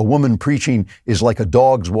 "Sir, a woman preaching is like a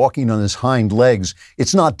dog's walking on his hind legs.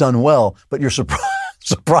 It's not done well, but you're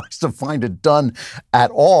surprised to find it done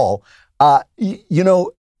at all."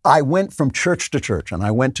 I went from church to church, and I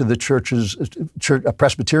went to the a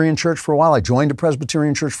Presbyterian church for a while. I joined a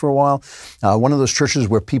Presbyterian church for a while. One of those churches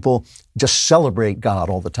where people just celebrate God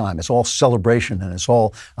all the time. It's all celebration, and it's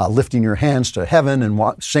all lifting your hands to heaven and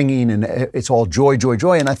singing, and it's all joy, joy,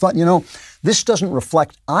 joy. And I thought, this doesn't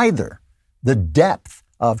reflect either the depth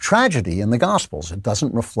of tragedy in the Gospels. It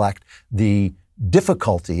doesn't reflect the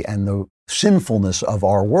difficulty and the sinfulness of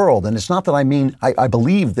our world. And it's not that I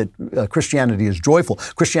believe that Christianity is joyful.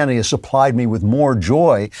 Christianity has supplied me with more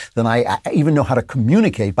joy than I even know how to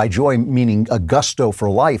communicate. By joy meaning a gusto for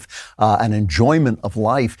life, an enjoyment of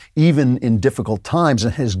life, even in difficult times.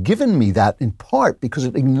 And has given me that in part because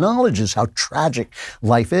it acknowledges how tragic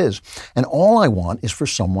life is. And all I want is for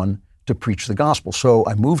someone to preach the gospel. So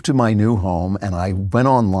I moved to my new home and I went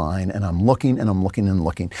online and I'm looking and I'm looking and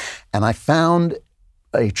looking. And I found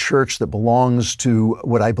a church that belongs to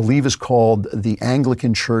what I believe is called the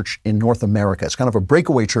Anglican Church in North America. It's kind of a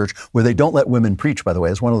breakaway church where they don't let women preach, by the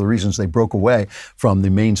way. It's one of the reasons they broke away from the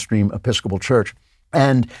mainstream Episcopal Church.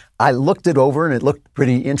 And I looked it over and it looked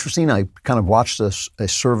pretty interesting. I kind of watched a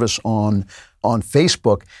service on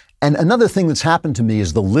Facebook. And another thing that's happened to me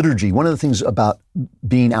is the liturgy. One of the things about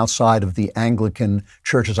being outside of the Anglican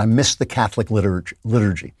Church is I miss the Catholic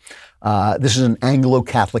liturgy. This is an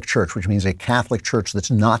Anglo-Catholic church, which means a Catholic church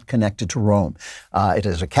that's not connected to Rome. It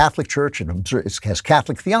is a Catholic church. It has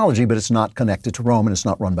Catholic theology, but it's not connected to Rome and it's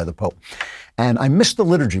not run by the Pope. And I miss the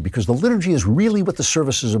liturgy because the liturgy is really what the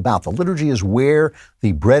service is about. The liturgy is where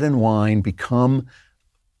the bread and wine become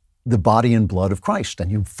the body and blood of Christ.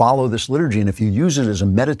 And you follow this liturgy, and if you use it as a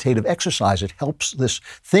meditative exercise, it helps this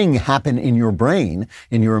thing happen in your brain,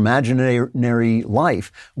 in your imaginary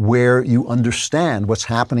life, where you understand what's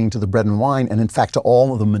happening to the bread and wine, and in fact to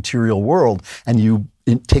all of the material world, and you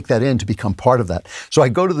take that in to become part of that. So I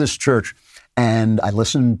go to this church, and I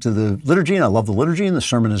listen to the liturgy, and I love the liturgy, and the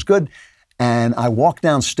sermon is good. And I walk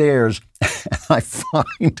downstairs and I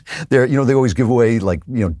find there, they always give away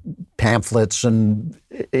pamphlets and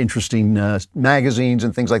interesting magazines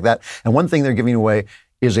and things like that. And one thing they're giving away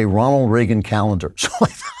is a Ronald Reagan calendar.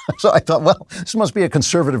 So I thought, well, this must be a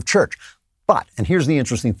conservative church. But, and here's the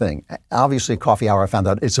interesting thing, obviously at Coffee Hour I found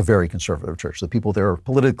out it's a very conservative church. The people there are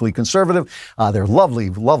politically conservative. They're lovely,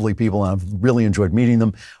 lovely people, and I've really enjoyed meeting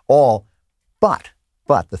them all. But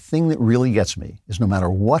the thing that really gets me is no matter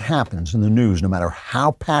what happens in the news, no matter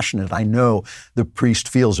how passionate I know the priest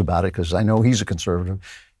feels about it, because I know he's a conservative,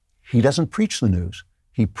 he doesn't preach the news.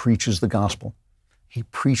 He preaches the gospel. He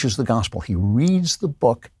preaches the gospel. He reads the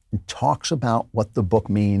book and talks about what the book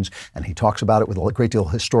means, and he talks about it with a great deal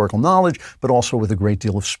of historical knowledge, but also with a great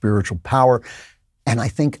deal of spiritual power. And I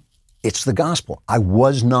think it's the gospel. I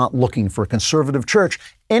was not looking for a conservative church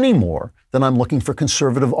any more than I'm looking for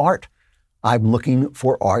conservative art. I'm looking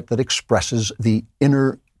for art that expresses the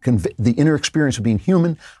inner experience of being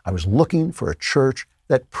human. I was looking for a church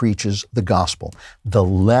that preaches the gospel. The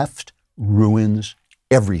left ruins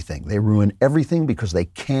everything. They ruin everything because they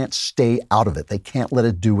can't stay out of it. They can't let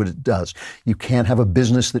it do what it does. You can't have a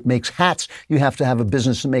business that makes hats. You have to have a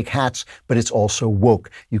business that makes hats, but it's also woke.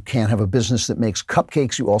 You can't have a business that makes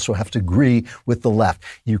cupcakes. You also have to agree with the left.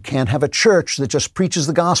 You can't have a church that just preaches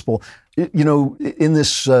the gospel. In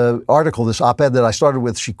this article, this op-ed that I started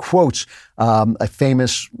with, she quotes a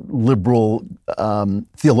famous liberal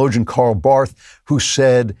theologian, Karl Barth, who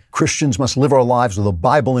said, Christians must live our lives with a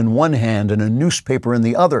Bible in one hand and a newspaper in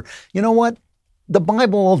the other. You know what? The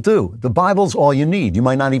Bible will do. The Bible's all you need. You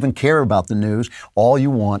might not even care about the news. All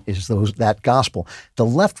you want is that gospel. The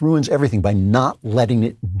left ruins everything by not letting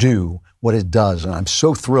it do what it does. And I'm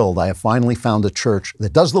so thrilled I have finally found a church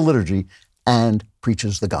that does the liturgy and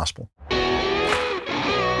preaches the gospel.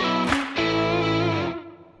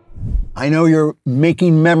 I know you're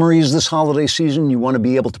making memories this holiday season. You want to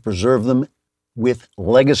be able to preserve them with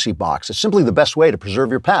Legacy Box. It's simply the best way to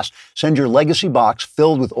preserve your past. Send your Legacy Box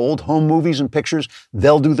filled with old home movies and pictures.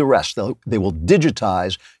 They'll do the rest. They will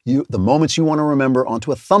digitize the moments you want to remember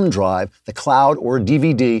onto a thumb drive, the cloud, or a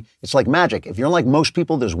DVD. It's like magic. If you're like most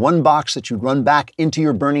people, there's one box that you'd run back into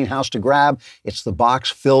your burning house to grab. It's the box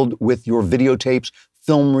filled with your videotapes,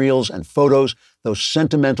 film reels, and photos. Those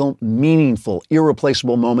sentimental, meaningful,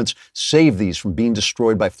 irreplaceable moments. Save these from being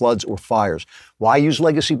destroyed by floods or fires. Why use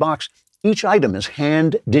Legacy Box? Each item is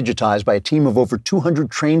hand digitized by a team of over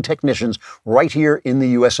 200 trained technicians right here in the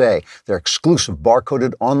USA. Their exclusive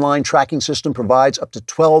barcoded online tracking system provides up to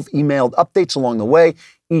 12 emailed updates along the way.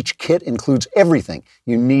 Each kit includes everything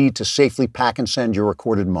you need to safely pack and send your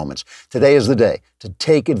recorded moments. Today is the day to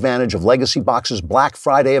take advantage of Legacy Box's Black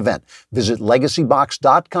Friday event. Visit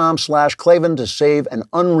legacybox.com/Klavan to save an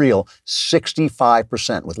unreal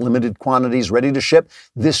 65% with limited quantities ready to ship.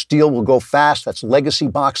 This deal will go fast. That's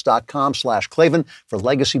legacybox.com/Klavan for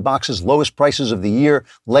Legacy Box's lowest prices of the year.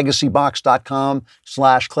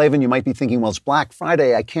 Legacybox.com/Klavan. You might be thinking, well, it's Black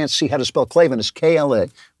Friday. I can't see how to spell Klavan. It's Klavan.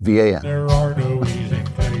 There are no easy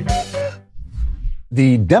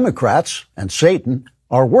The Democrats and Satan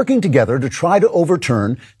are working together to try to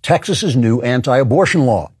overturn Texas's new anti-abortion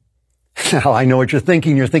law. Now, I know what you're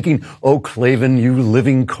thinking. You're thinking, oh, Klavan, you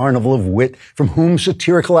living carnival of wit, from whom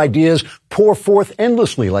satirical ideas pour forth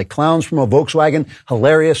endlessly like clowns from a Volkswagen,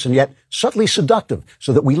 hilarious and yet subtly seductive,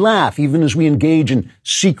 so that we laugh even as we engage in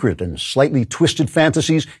secret and slightly twisted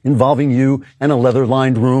fantasies involving you and a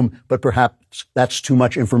leather-lined room, but perhaps that's too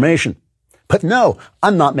much information. But no,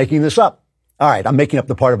 I'm not making this up. All right, I'm making up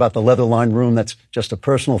the part about the leather-lined room. That's just a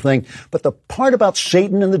personal thing. But the part about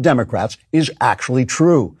Satan and the Democrats is actually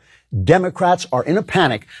true. Democrats are in a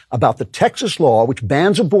panic about the Texas law which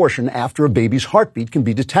bans abortion after a baby's heartbeat can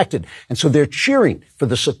be detected. And so they're cheering for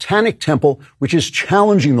the Satanic Temple, which is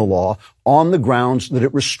challenging the law on the grounds that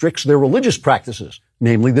it restricts their religious practices,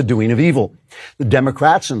 namely the doing of evil. The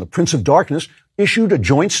Democrats and the Prince of Darkness issued a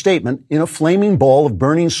joint statement in a flaming ball of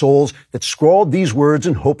burning souls that scrawled these words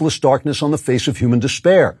in hopeless darkness on the face of human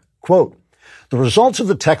despair. Quote, "The results of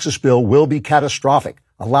the Texas bill will be catastrophic,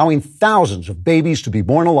 allowing thousands of babies to be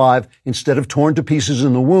born alive instead of torn to pieces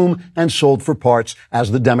in the womb and sold for parts,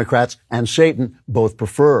 as the Democrats and Satan both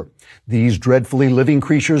prefer. These dreadfully living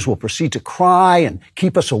creatures will proceed to cry and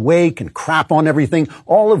keep us awake and crap on everything,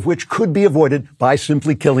 all of which could be avoided by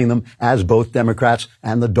simply killing them, as both Democrats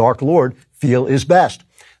and the Dark Lord feel is best.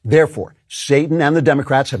 Therefore, Satan and the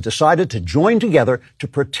Democrats have decided to join together to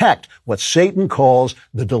protect what Satan calls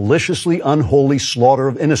the deliciously unholy slaughter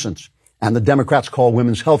of innocents, and the Democrats call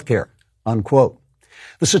women's health care," unquote.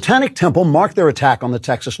 The Satanic Temple marked their attack on the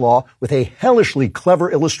Texas law with a hellishly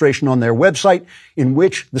clever illustration on their website in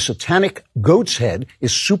which the satanic goat's head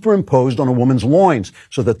is superimposed on a woman's loins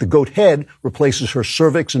so that the goat head replaces her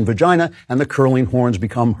cervix and vagina and the curling horns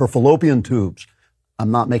become her fallopian tubes. I'm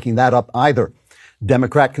not making that up either.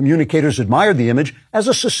 Democrat communicators admired the image as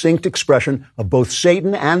a succinct expression of both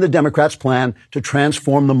Satan and the Democrats' plan to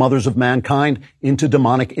transform the mothers of mankind into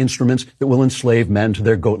demonic instruments that will enslave men to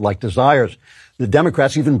their goat-like desires. The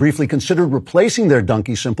Democrats even briefly considered replacing their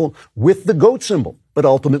donkey symbol with the goat symbol, but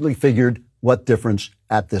ultimately figured, what difference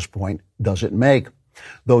at this point does it make?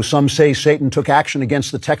 Though some say Satan took action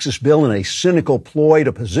against the Texas bill in a cynical ploy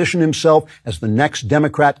to position himself as the next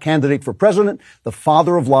Democrat candidate for president, the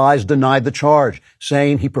father of lies denied the charge,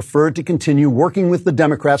 saying he preferred to continue working with the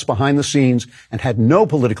Democrats behind the scenes and had no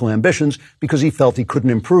political ambitions because he felt he couldn't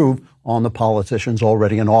improve on the politicians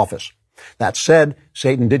already in office. That said,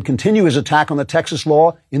 Satan did continue his attack on the Texas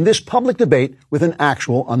law in this public debate with an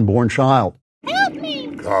actual unborn child. Help me!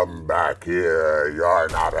 Come back here. You're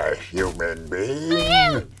not a human being.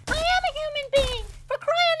 I am a human being. For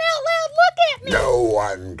crying out loud, look at me. No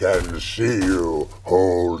one can see you.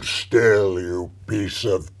 Hold still, you piece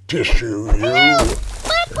of tissue, you. Help!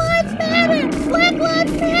 Black Lives Matter! Black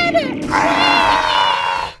Lives Matter!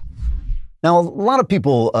 Now, a lot of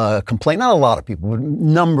people complain, not a lot of people, but a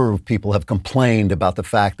number of people have complained about the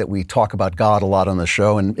fact that we talk about God a lot on the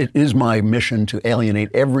show, and it is my mission to alienate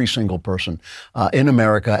every single person in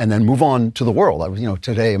America and then move on to the world.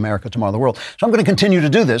 Today, America, tomorrow, the world. So I'm going to continue to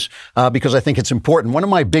do this because I think it's important. One of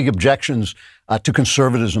my big objections to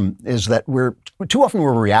conservatism is that too often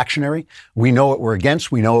we're reactionary. We know what we're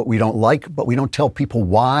against. We know what we don't like, but we don't tell people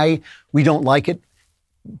why we don't like it,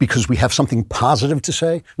 because we have something positive to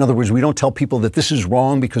say. In other words, we don't tell people that this is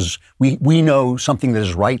wrong because we know something that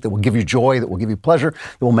is right, that will give you joy, that will give you pleasure,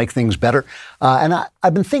 that will make things better. And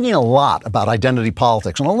I've been thinking a lot about identity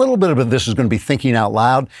politics, and a little bit of this is going to be thinking out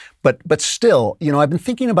loud, but still, I've been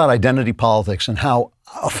thinking about identity politics and how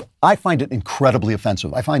I find it incredibly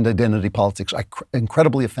offensive. I find identity politics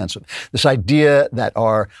incredibly offensive. This idea that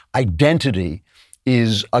our identity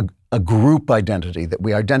is a group identity, that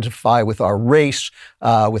we identify with our race,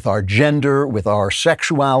 with our gender, with our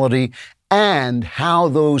sexuality, and how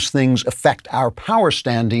those things affect our power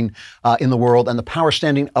standing in the world and the power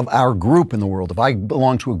standing of our group in the world. If I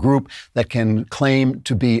belong to a group that can claim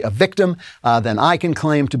to be a victim, then I can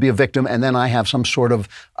claim to be a victim, and then I have some sort of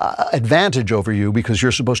advantage over you because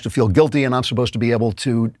you're supposed to feel guilty and I'm supposed to be able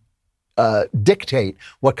to dictate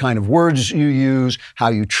what kind of words you use, how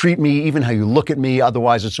you treat me, even how you look at me.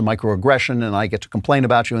 Otherwise, it's a microaggression, and I get to complain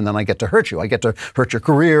about you, and then I get to hurt you. I get to hurt your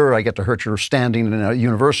career, or I get to hurt your standing in a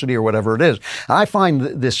university, or whatever it is. I find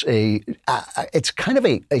this it's kind of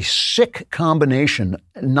a sick combination,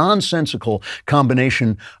 nonsensical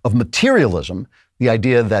combination of materialism, the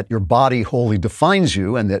idea that your body wholly defines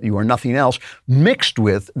you and that you are nothing else, mixed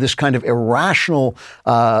with this kind of irrational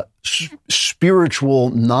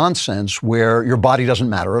spiritual nonsense where your body doesn't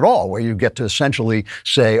matter at all, where you get to essentially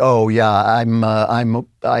say, oh yeah,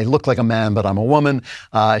 I look like a man, but I'm a woman.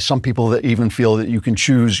 Some people that even feel that you can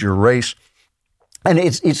choose your race. And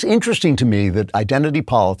it's interesting to me that identity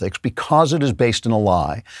politics, because it is based in a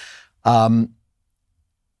lie,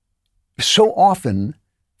 so often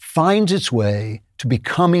finds its way to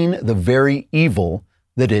becoming the very evil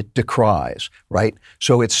that it decries, right?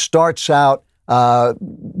 So it starts out A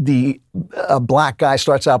black guy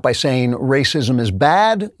starts out by saying racism is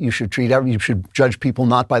bad. You should judge people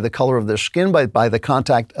not by the color of their skin, but by the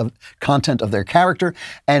content of their character.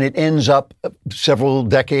 And it ends up several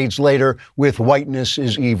decades later with whiteness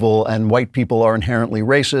is evil and white people are inherently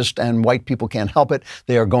racist and white people can't help it.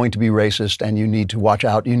 They are going to be racist and you need to watch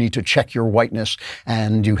out. You need to check your whiteness.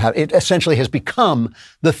 And it essentially has become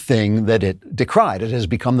the thing that it decried. It has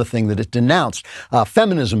become the thing that it denounced.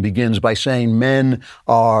 Feminism begins by saying men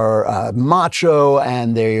are macho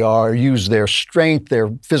and they use their strength, their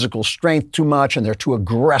physical strength too much, and they're too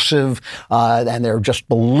aggressive, and they're just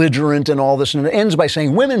belligerent and all this. And it ends by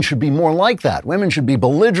saying women should be more like that. Women should be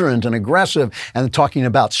belligerent and aggressive, and talking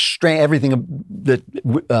about strength. Everything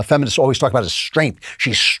that feminists always talk about is strength.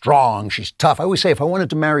 She's strong. She's tough. I always say if I wanted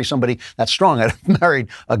to marry somebody that's strong, I'd have married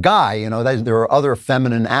a guy. There are other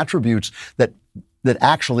feminine attributes that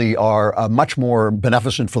actually are much more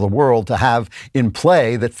beneficent for the world to have in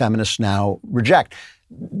play that feminists now reject.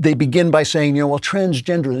 They begin by saying,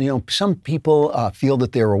 transgender, some people feel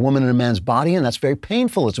that they're a woman in a man's body, and that's very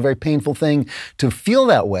painful. It's a very painful thing to feel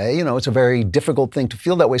that way. It's a very difficult thing to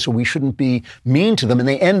feel that way, so we shouldn't be mean to them. And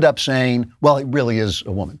they end up saying, well, it really is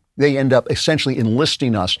a woman. They end up essentially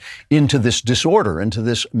enlisting us into this disorder, into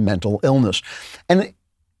this mental illness. And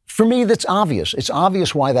for me, that's obvious. It's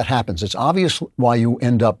obvious why that happens. It's obvious why you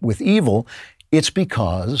end up with evil. It's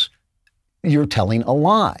because you're telling a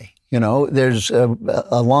lie. There's a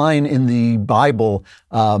line in the Bible,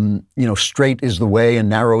 straight is the way and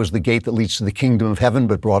narrow is the gate that leads to the kingdom of heaven,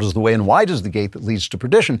 but broad is the way and wide is the gate that leads to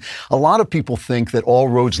perdition. A lot of people think that all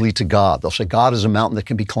roads lead to God. They'll say God is a mountain that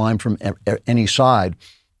can be climbed from any side.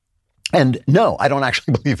 And no, I don't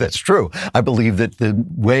actually believe that's true. I believe that the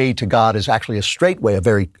way to God is actually a straight way, a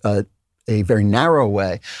very narrow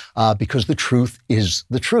way, because the truth is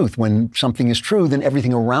the truth. When something is true, then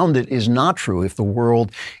everything around it is not true. If the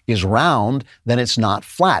world is round, then it's not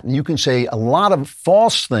flat. And you can say a lot of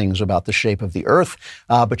false things about the shape of the earth,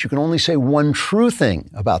 but you can only say one true thing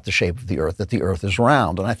about the shape of the earth, that the earth is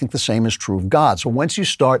round. And I think the same is true of God. So once you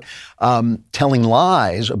start telling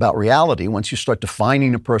lies about reality, once you start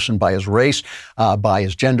defining a person by his race, by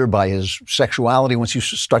his gender, by his sexuality, once you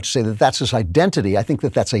start to say that that's his identity, I think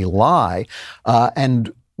that that's a lie.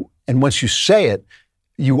 And once you say it,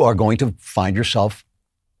 you are going to find yourself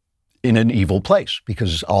in an evil place,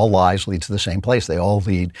 because all lies lead to the same place. They all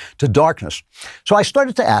lead to darkness. So I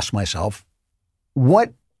started to ask myself,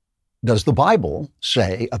 what does the Bible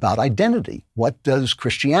say about identity? What does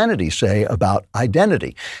Christianity say about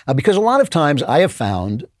identity? Because a lot of times I have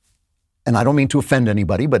found, and I don't mean to offend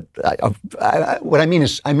anybody, but what I mean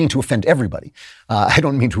is I mean to offend everybody. I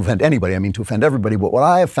don't mean to offend anybody. I mean to offend everybody. But what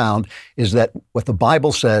I have found is that what the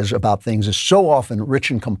Bible says about things is so often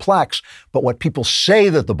rich and complex, but what people say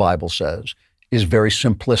that the Bible says is very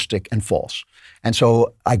simplistic and false. And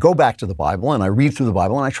so I go back to the Bible and I read through the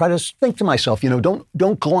Bible and I try to think to myself,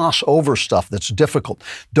 don't gloss over stuff that's difficult.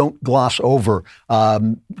 Don't gloss over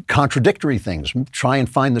contradictory things. Try and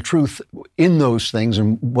find the truth in those things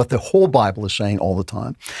and what the whole Bible is saying all the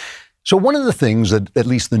time. So one of the things that at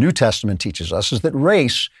least the New Testament teaches us is that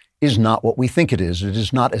race is not what we think it is. It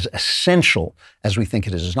is not as essential as we think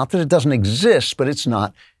it is. It's not that it doesn't exist, but it's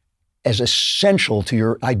not as essential to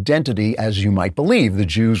your identity as you might believe. The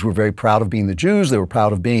Jews were very proud of being the Jews. They were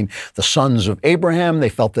proud of being the sons of Abraham. They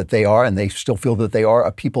felt that they are, and they still feel that they are,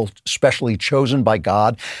 a people specially chosen by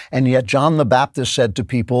God. And yet John the Baptist said to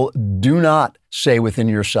people, do not say within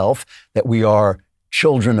yourself that we are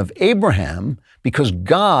children of Abraham, because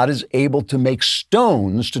God is able to make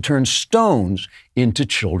stones, to turn stones into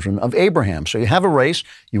children of Abraham. So you have a race,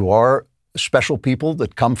 you are special people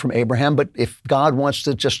that come from Abraham, but if God wants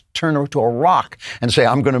to just turn her to a rock and say,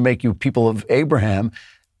 I'm going to make you people of Abraham,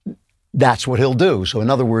 that's what he'll do. So in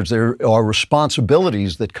other words, there are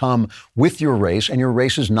responsibilities that come with your race, and your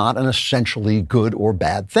race is not an essentially good or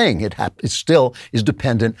bad thing. It still is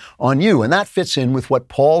dependent on you. And that fits in with what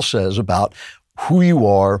Paul says about who you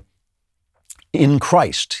are in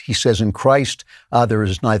Christ. He says in Christ, there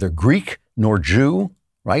is neither Greek nor Jew,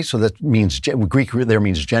 right? So that means, Greek there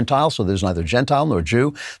means Gentile, so there's neither Gentile nor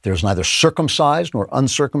Jew. There's neither circumcised nor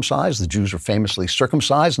uncircumcised. The Jews are famously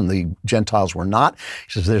circumcised and the Gentiles were not.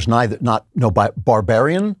 He says there's no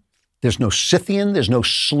barbarian, there's no Scythian, there's no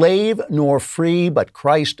slave nor free, but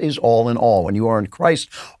Christ is all in all. When you are in Christ,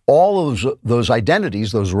 all of those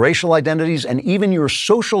identities, those racial identities, and even your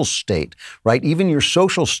social state, right? Even your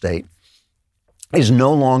social state is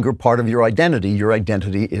no longer part of your identity. Your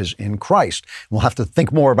identity is in Christ. We'll have to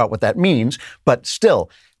think more about what that means, but still.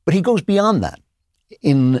 But he goes beyond that.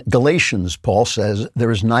 In Galatians, Paul says,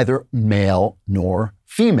 there is neither male nor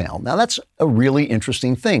female. Now, that's a really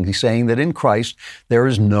interesting thing. He's saying that in Christ, there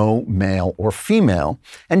is no male or female.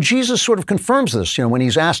 And Jesus sort of confirms this. You know, when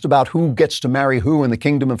he's asked about who gets to marry who in the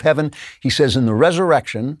kingdom of heaven, he says in the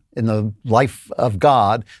resurrection, in the life of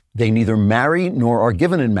God, they neither marry nor are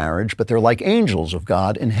given in marriage, but they're like angels of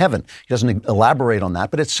God in heaven. He doesn't elaborate on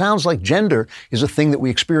that, but it sounds like gender is a thing that we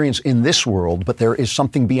experience in this world, but there is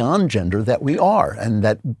something beyond gender that we are, and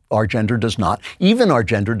that our gender does not, even our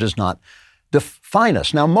gender does not define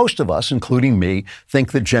us. Now, most of us, including me,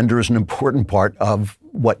 think that gender is an important part of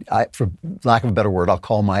what for lack of a better word, I'll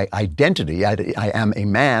call my identity. I am a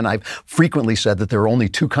man. I've frequently said that there are only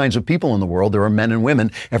two kinds of people in the world. There are men and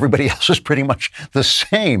women. Everybody else is pretty much the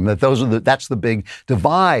same. That's the big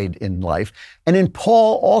divide in life. And in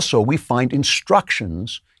Paul also, we find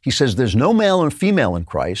instructions. He says there's no male and female in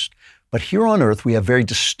Christ, but here on earth, we have very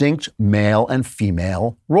distinct male and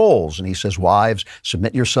female roles. And he says, wives,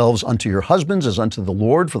 submit yourselves unto your husbands as unto the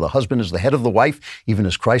Lord, for the husband is the head of the wife, even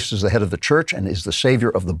as Christ is the head of the church and is the Savior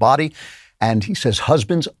of the body. And he says,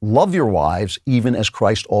 husbands, love your wives, even as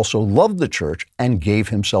Christ also loved the church and gave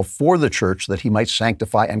himself for the church that he might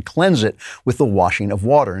sanctify and cleanse it with the washing of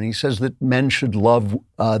water. And he says that men should love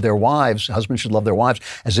their wives, husbands should love their wives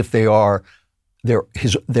as if they are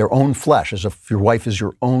their own flesh, as if your wife is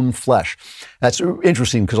your own flesh. That's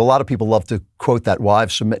interesting because a lot of people love to quote that,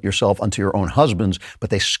 wives, submit yourself unto your own husbands, but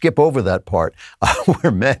they skip over that part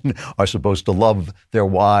where men are supposed to love their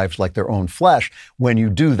wives like their own flesh. When you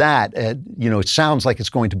do that, it sounds like it's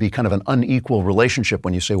going to be kind of an unequal relationship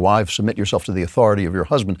when you say, wives, submit yourself to the authority of your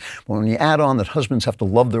husband. But when you add on that husbands have to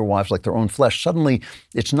love their wives like their own flesh, suddenly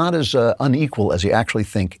it's not as unequal as you actually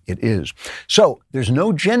think it is. So there's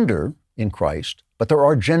no gender in Christ, but there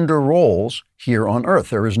are gender roles here on earth.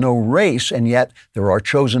 There is no race, and yet there are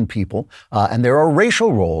chosen people, and there are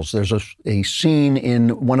racial roles. There's a scene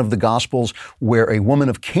in one of the Gospels where a woman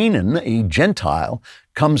of Canaan, a Gentile,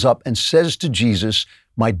 comes up and says to Jesus,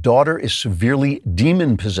 my daughter is severely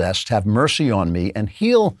demon-possessed. Have mercy on me and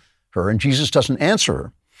heal her. And Jesus doesn't answer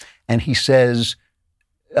her. And he says,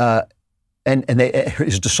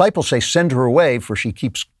 his disciples say, send her away, for she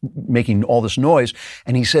keeps making all this noise.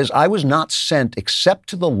 And he says, I was not sent except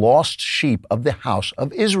to the lost sheep of the house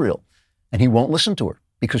of Israel. And he won't listen to her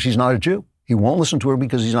because she's not a Jew. He won't listen to her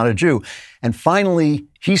because he's not a Jew. And finally,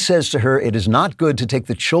 he says to her, it is not good to take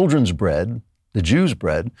the children's bread, the Jews'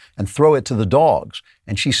 bread, and throw it to the dogs.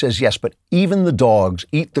 And she says, yes, but even the dogs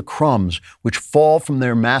eat the crumbs which fall from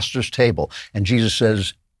their master's table. And Jesus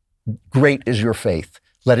says, great is your faith.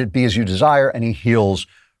 Let it be as you desire, and he heals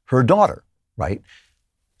her daughter, right?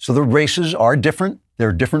 So the races are different. There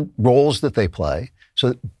are different roles that they play.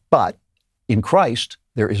 But in Christ,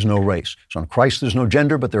 there is no race. So in Christ, there's no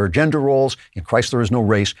gender, but there are gender roles. In Christ, there is no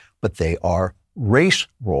race, but they are race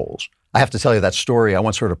roles. I have to tell you that story. I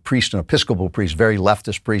once heard a priest, an Episcopal priest, very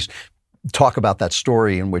leftist priest, talk about that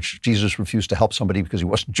story in which Jesus refused to help somebody because he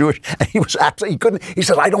wasn't Jewish, and he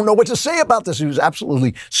said, I don't know what to say about this. He was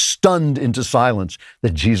absolutely stunned into silence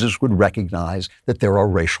that Jesus would recognize that there are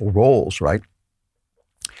racial roles, right?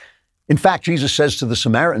 In fact, Jesus says to the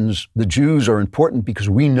Samaritans, the Jews are important because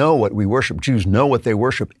we know what we worship. Jews know what they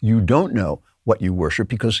worship. You don't know what you worship,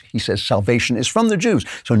 because he says salvation is from the Jews.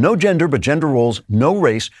 So no gender, but gender roles, no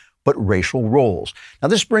race, but racial roles. Now,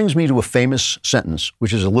 this brings me to a famous sentence,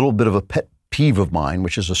 which is a little bit of a pet peeve of mine,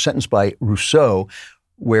 which is a sentence by Rousseau,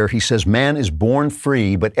 where he says, man is born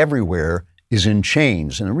free, but everywhere is in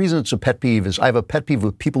chains. And the reason it's a pet peeve is I have a pet peeve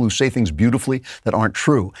with people who say things beautifully that aren't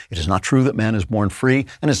true. It is not true that man is born free,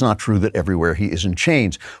 and it's not true that everywhere he is in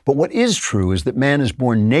chains. But what is true is that man is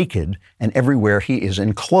born naked, and everywhere he is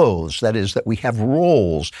in clothes. That is, that we have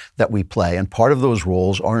roles that we play, and part of those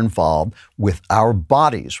roles are involved with our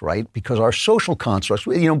bodies, right? Because our social constructs,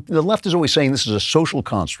 the left is always saying this is a social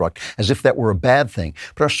construct, as if that were a bad thing.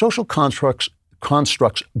 But our social constructs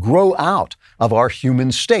grow out of our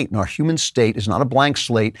human state. And our human state is not a blank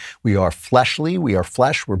slate. We are fleshly, we are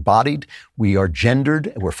flesh, we're bodied, we are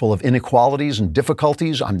gendered, we're full of inequalities and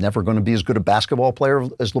difficulties. I'm never going to be as good a basketball player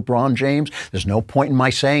as LeBron James. There's no point in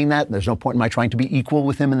my saying that. There's no point in my trying to be equal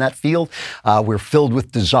with him in that field. We're filled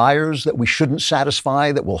with desires that we shouldn't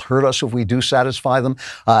satisfy, that will hurt us if we do satisfy them.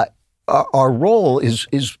 Our role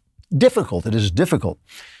is difficult. It is difficult.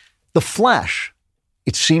 The flesh,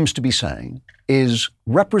 it seems to be saying, is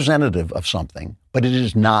representative of something, but it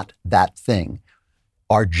is not that thing.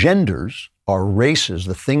 Our genders, our races,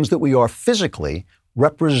 the things that we are physically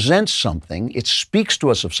represent something. It speaks to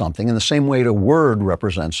us of something in the same way a word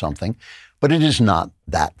represents something, but it is not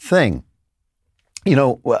that thing.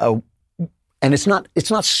 And it's not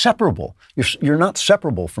separable. You're not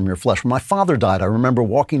separable from your flesh. When my father died, I remember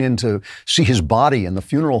walking in to see his body in the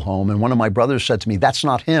funeral home, and one of my brothers said to me, "That's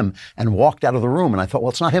not him," and walked out of the room. And I thought,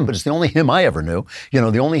 well, it's not him, but it's the only him I ever knew.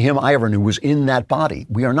 The only him I ever knew was in that body.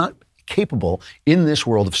 We are not capable in this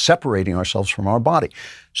world of separating ourselves from our body.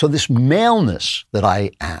 So this maleness that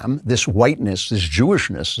I am, this whiteness, this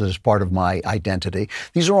Jewishness that is part of my identity,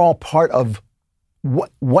 these are all part of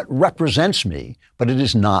what represents me, but it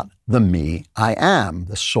is not the me I am.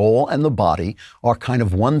 The soul and the body are kind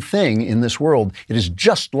of one thing in this world. It is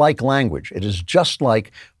just like language. It is just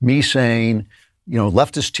like me saying,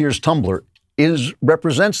 leftist tears Tumblr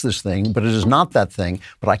represents this thing, but it is not that thing,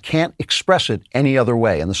 but I can't express it any other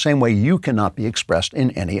way. In the same way, you cannot be expressed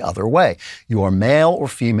in any other way. You are male or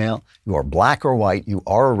female, you are black or white, you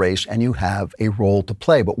are a race, and you have a role to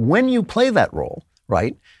play. But when you play that role,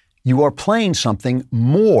 right, you are playing something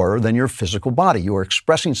more than your physical body. You are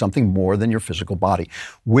expressing something more than your physical body,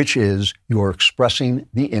 which is you are expressing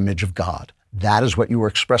the image of God. That is what you are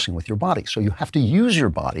expressing with your body. So you have to use your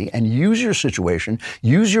body and use your situation,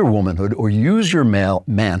 use your womanhood or use your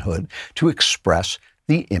manhood to express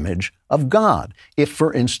the image of God. If,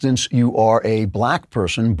 for instance, you are a black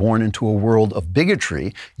person born into a world of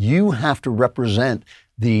bigotry, you have to represent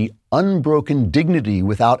the unbroken dignity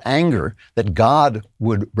without anger that God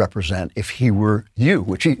would represent if he were you,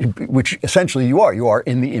 which essentially you are. You are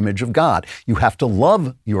in the image of God. You have to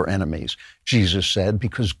love your enemies, Jesus said,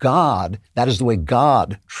 because God, that is the way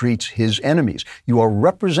God treats his enemies. You are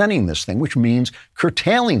representing this thing, which means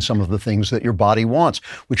curtailing some of the things that your body wants,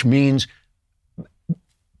 which means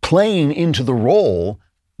playing into the role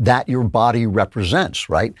that your body represents,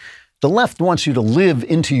 right? The left wants you to live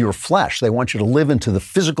into your flesh. They want you to live into the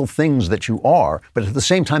physical things that you are, but at the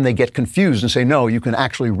same time they get confused and say, no, you can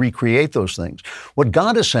actually recreate those things. What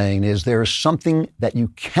God is saying is there is something that you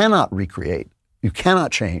cannot recreate, you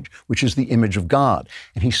cannot change, which is the image of God.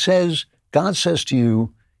 And God says to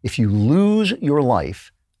you, if you lose your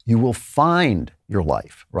life, you will find your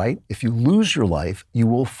life, right? If you lose your life, you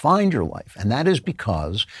will find your life. And that is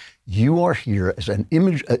because you are here as an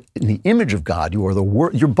image, in the image of God. You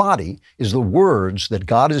are your body is the words that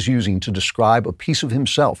God is using to describe a piece of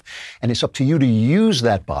himself. And it's up to you to use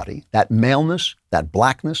that body, that maleness, that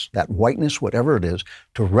blackness, that whiteness, whatever it is,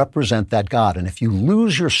 to represent that God. And if you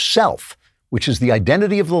lose yourself, which is the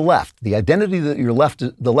identity of the left, the identity that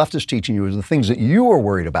the left is teaching you is the things that you are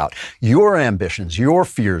worried about, your ambitions, your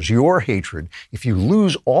fears, your hatred. If you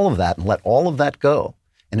lose all of that and let all of that go,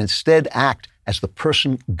 and instead act as the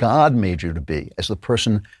person God made you to be, as the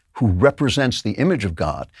person who represents the image of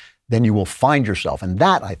God, then you will find yourself. And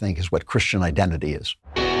that, I think, is what Christian identity is.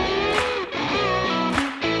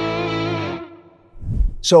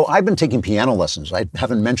 So I've been taking piano lessons. I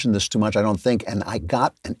haven't mentioned this too much, I don't think, and I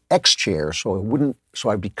got an X chair so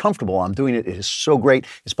I'd be comfortable. I'm doing it. It is so great.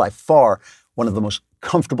 It's by far one of the most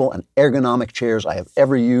comfortable and ergonomic chairs I have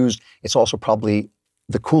ever used. It's also probably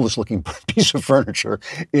the coolest looking piece of furniture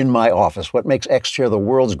in my office. What makes X Chair the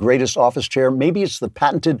world's greatest office chair? Maybe it's the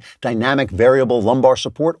patented dynamic variable lumbar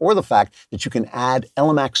support, or the fact that you can add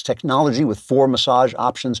Elemax technology with 4 massage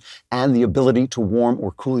options and the ability to warm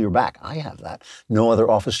or cool your back. I have that. No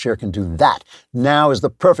other office chair can do that. Now is the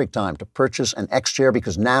perfect time to purchase an X Chair,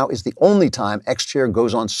 because now is the only time X Chair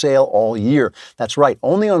goes on sale all year. That's right,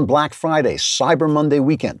 only on Black Friday, Cyber Monday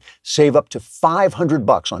weekend. Save up to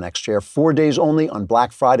 $500 on X Chair, 4 days only on Black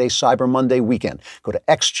Friday, Cyber Monday weekend. Go to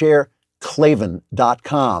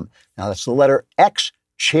xchairklavan.com. Now that's the letter X,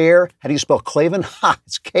 chair. How do you spell Klavan?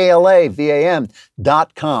 It's Klavan.com.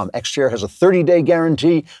 X-Chair has a 30-day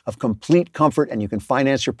guarantee of complete comfort, and you can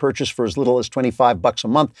finance your purchase for as little as $25 a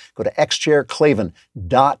month. Go to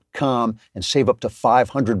xchairklavan.com and save up to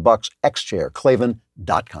 $500.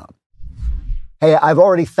 xchairklavan.com. Hey, I've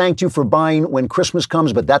already thanked you for buying when Christmas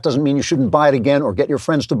comes, but that doesn't mean you shouldn't buy it again or get your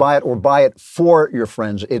friends to buy it or buy it for your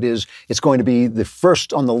friends. It's going to be the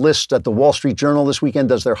first on the list at the Wall Street Journal this weekend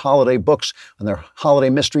does their holiday books and their holiday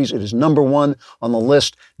mysteries. It is number 1 on the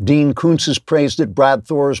list. Dean Koontz has praised it. Brad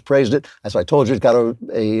Thor has praised it. As I told you, it got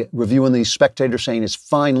a review in the Spectator saying it's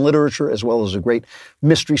fine literature as well as a great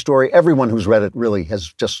mystery story. Everyone who's read it really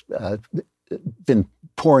has just been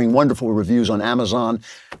pouring wonderful reviews on Amazon.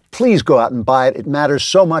 Please go out and buy it. It matters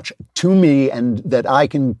so much to me, and that I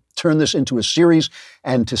can turn this into a series,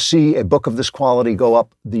 and to see a book of this quality go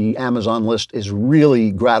up the Amazon list is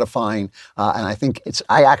really gratifying. And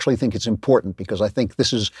I actually think it's important, because I think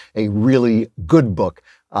this is a really good book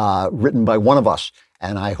written by one of us.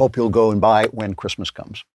 And I hope you'll go and buy it when Christmas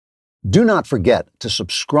comes. Do not forget to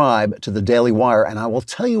subscribe to the Daily Wire, and I will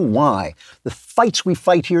tell you why. The fights we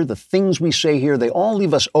fight here, the things we say here, they all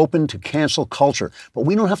leave us open to cancel culture. But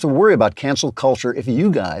we don't have to worry about cancel culture if you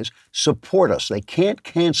guys support us. They can't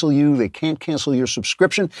cancel you. They can't cancel your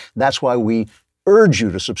subscription. That's why we urge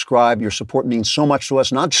you to subscribe. Your support means so much to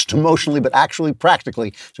us, not just emotionally, but actually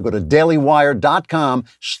practically. So go to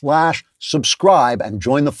dailywire.com/subscribe and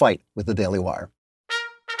join the fight with the Daily Wire.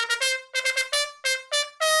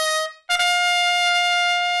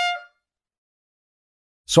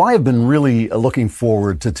 So I have been really looking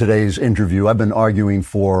forward to today's interview. I've been arguing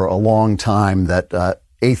for a long time that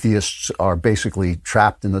atheists are basically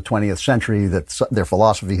trapped in the 20th century, that their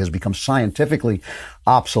philosophy has become scientifically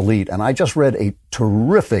obsolete. And I just read a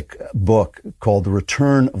terrific book called The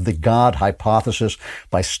Return of the God Hypothesis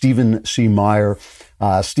by Stephen C. Meyer.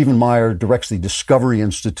 Stephen Meyer directs the Discovery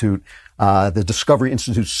Institute. The Discovery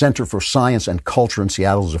Institute Center for Science and Culture in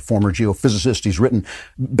Seattle. Is a former geophysicist. He's written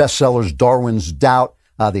bestsellers Darwin's Doubt,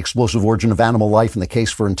 The Explosive Origin of Animal Life and the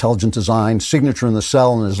Case for Intelligent Design, Signature in the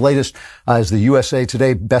Cell, and his latest is the USA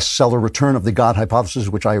Today bestseller, Return of the God Hypothesis,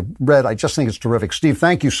 which I read. I just think it's terrific. Steve,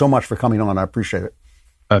 thank you so much for coming on. I appreciate it.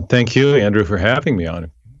 Thank you, Andrew, for having me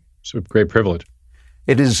on. It's a great privilege.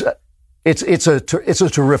 It is. It's a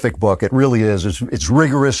terrific book. It really is. It's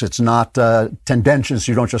rigorous. It's not tendentious.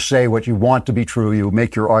 You don't just say what you want to be true. You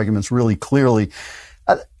make your arguments really clearly.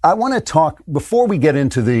 I want to talk, before we get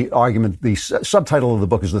into the argument, the subtitle of the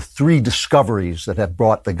book is The Three Discoveries That Have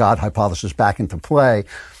Brought the God Hypothesis Back into Play.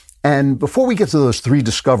 And before we get to those three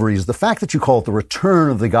discoveries, the fact that you call it the return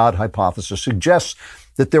of the God hypothesis suggests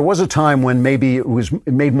that there was a time when maybe it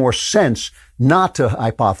made more sense not to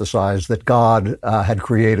hypothesize that God had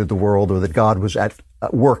created the world or that God was at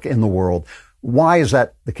work in the world. Why is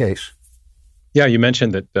that the case? Yeah, you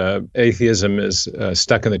mentioned that atheism is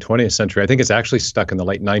stuck in the 20th century. I think it's actually stuck in the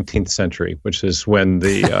late 19th century, which is when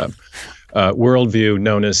the worldview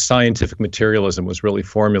known as scientific materialism was really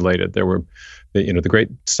formulated. There were, the great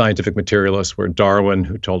scientific materialists were Darwin,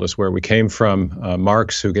 who told us where we came from,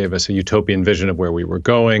 Marx, who gave us a utopian vision of where we were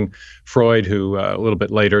going, Freud, who a little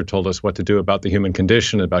bit later told us what to do about the human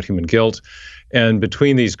condition, about human guilt. And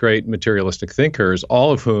between these great materialistic thinkers,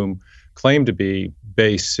 all of whom claimed to be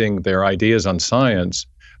basing their ideas on science,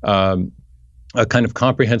 a kind of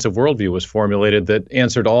comprehensive worldview was formulated that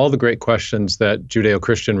answered all the great questions that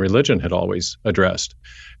Judeo-Christian religion had always addressed.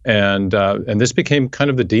 And this became kind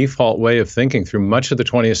of the default way of thinking through much of the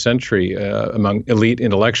 20th century among elite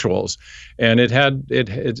intellectuals. And it had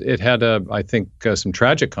I think, some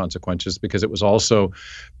tragic consequences, because it was also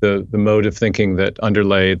the mode of thinking that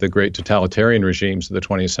underlay the great totalitarian regimes of the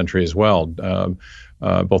 20th century as well.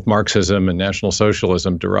 Both Marxism and National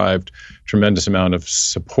Socialism derived tremendous amount of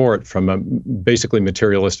support from basically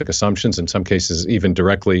materialistic assumptions, in some cases even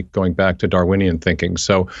directly going back to Darwinian thinking.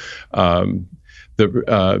 So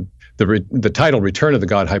the title "Return of the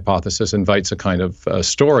God Hypothesis" invites a kind of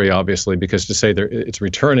story, obviously, because to say that it's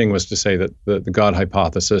returning was to say that the God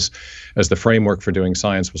hypothesis as the framework for doing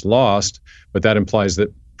science was lost, but that implies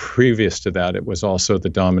that previous to that, it was also the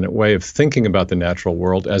dominant way of thinking about the natural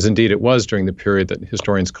world, as indeed it was during the period that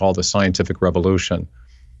historians call the scientific revolution.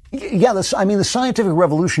 Yeah, the scientific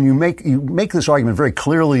revolution, you make this argument very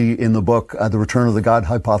clearly in the book, The Return of the God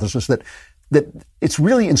Hypothesis, that it's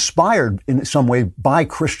really inspired in some way by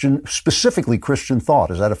specifically Christian thought.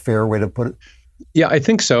 Is that a fair way to put it? Yeah, I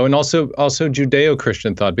think so. And also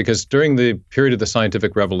Judeo-Christian thought, because during the period of the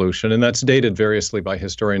scientific revolution, and that's dated variously by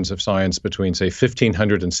historians of science between, say,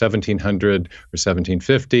 1500 and 1700 or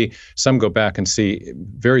 1750, some go back and see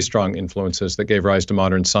very strong influences that gave rise to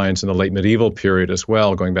modern science in the late medieval period as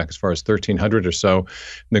well, going back as far as 1300 or so in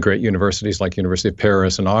the great universities like University of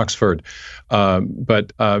Paris and Oxford.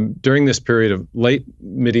 But during this period of late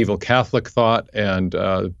medieval Catholic thought and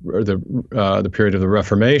the period of the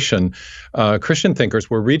Reformation, Christian thinkers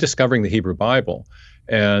were rediscovering the Hebrew Bible,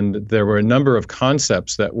 and there were a number of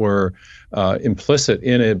concepts that were implicit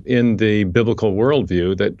in the biblical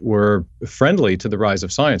worldview that were friendly to the rise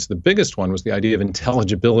of science. The biggest one was the idea of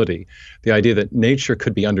intelligibility, the idea that nature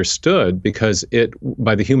could be understood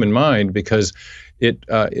by the human mind because it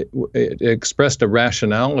expressed a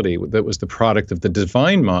rationality that was the product of the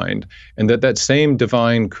divine mind, and that same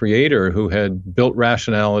divine creator who had built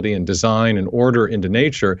rationality and design and order into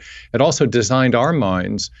nature had also designed our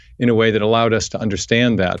minds in a way that allowed us to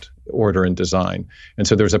understand that order and design. And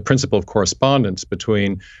so there was a principle of correspondence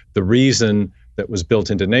between the reason that was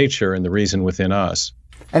built into nature and the reason within us.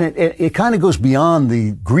 And it kind of goes beyond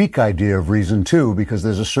the Greek idea of reason too, because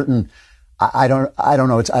there's a certain, I don't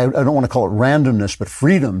know, I don't want to call it randomness, but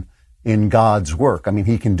freedom in God's work. I mean,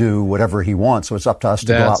 he can do whatever he wants, so it's up to us to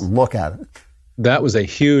go out and look at it. That was a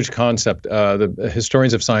huge concept. The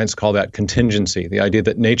historians of science call that contingency, the idea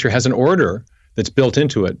that nature has an order that's built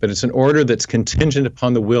into it, but it's an order that's contingent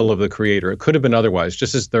upon the will of the creator. It could have been otherwise,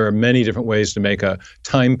 just as there are many different ways to make a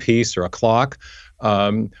timepiece or a clock,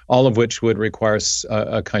 all of which would require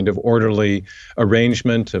a kind of orderly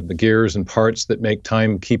arrangement of the gears and parts that make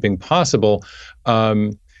timekeeping possible.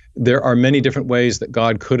 There are many different ways that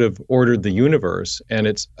God could have ordered the universe, and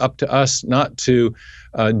it's up to us not to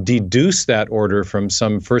deduce that order from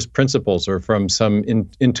some first principles or from some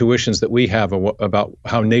intuitions that we have about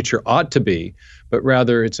how nature ought to be, but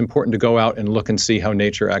rather it's important to go out and look and see how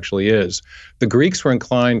nature actually is. The Greeks were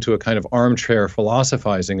inclined to a kind of armchair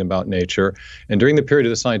philosophizing about nature, and during the period of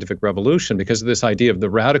the scientific revolution, because of this idea of the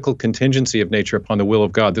radical contingency of nature upon the will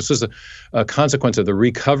of God, this was a consequence of the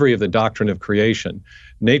recovery of the doctrine of creation.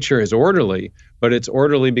 Nature is orderly, but it's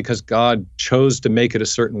orderly because God chose to make it a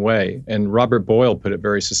certain way. And Robert Boyle put it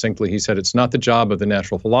very succinctly. He said, it's not the job of the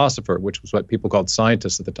natural philosopher, which was what people called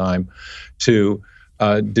scientists at the time, to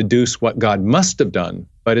deduce what God must have done,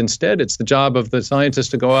 but instead it's the job of the scientist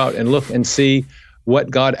to go out and look and see what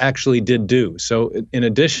God actually did do. So in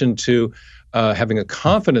addition to having a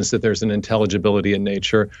confidence that there's an intelligibility in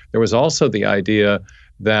nature, there was also the idea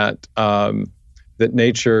that that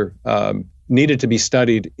nature needed to be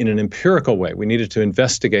studied in an empirical way. We needed to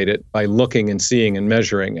investigate it by looking and seeing and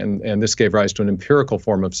measuring, and this gave rise to an empirical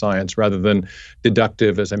form of science rather than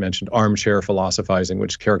deductive, as I mentioned, armchair philosophizing,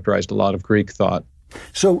 which characterized a lot of Greek thought.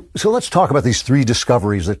 So let's talk about these three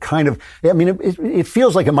discoveries that kind of, I mean, it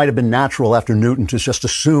feels like it might have been natural after Newton to just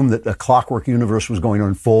assume that a clockwork universe was going to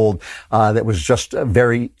unfold that was just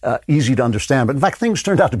very easy to understand. But in fact, things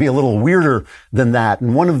turned out to be a little weirder than that.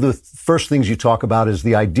 And one of the first things you talk about is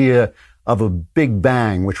the idea of a Big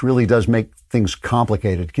Bang, which really does make things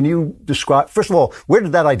complicated. Can you describe, first of all, where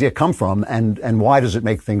did that idea come from, and why does it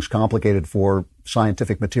make things complicated for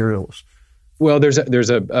scientific materialists? Well, there's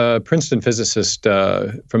a Princeton physicist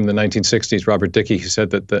from the 1960s, Robert Dicke, who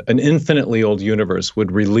said that an infinitely old universe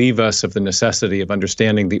would relieve us of the necessity of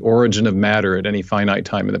understanding the origin of matter at any finite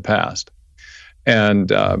time in the past. And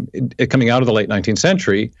coming out of the late 19th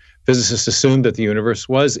century, physicists assumed that the universe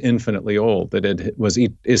was infinitely old, that it was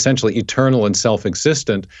essentially eternal and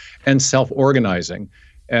self-existent and self-organizing.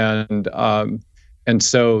 And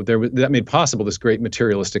so that made possible this great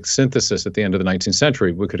materialistic synthesis at the end of the 19th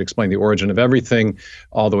century. We could explain the origin of everything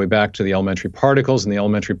all the way back to the elementary particles, and the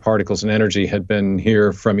elementary particles and energy had been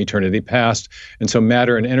here from eternity past. And so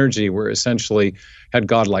matter and energy were essentially had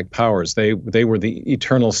godlike powers. They were the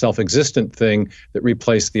eternal self-existent thing that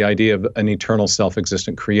replaced the idea of an eternal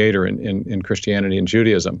self-existent creator in Christianity and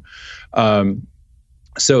Judaism.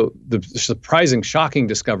 So the surprising, shocking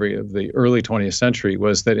discovery of the early 20th century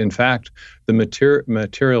was that, in fact, the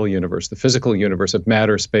material universe, the physical universe of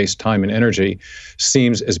matter, space, time, and energy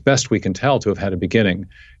seems, as best we can tell, to have had a beginning.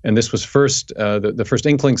 And this was the first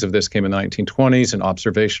inklings of this came in the 1920s in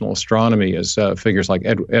observational astronomy, as figures like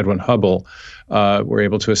Edwin Hubble were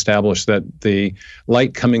able to establish that the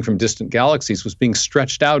light coming from distant galaxies was being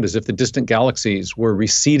stretched out as if the distant galaxies were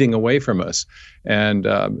receding away from us. And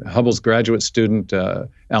Hubble's graduate student,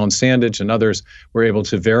 Alan Sandage, and others were able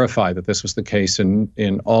to verify that this was the case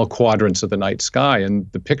in all quadrants of the night sky.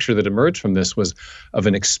 And the picture that emerged from this was of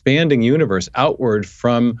an expanding universe outward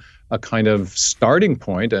from a kind of starting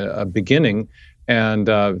point, a beginning. And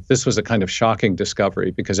this was a kind of shocking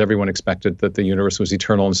discovery because everyone expected that the universe was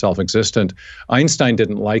eternal and self-existent. Einstein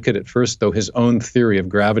didn't like it at first, though his own theory of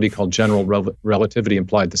gravity called general relativity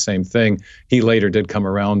implied the same thing. He later did come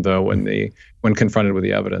around, though, when confronted with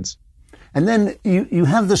the evidence. And then you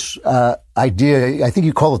have this idea, I think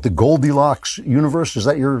you call it the Goldilocks universe. Is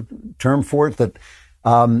that your term for it? That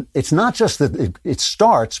it's not just that it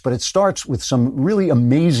starts, but it starts with some really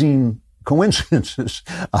amazing coincidences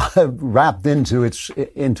wrapped into its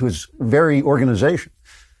very organization.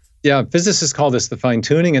 Yeah, physicists call this the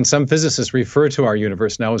fine-tuning, and some physicists refer to our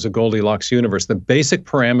universe now as a Goldilocks universe. The basic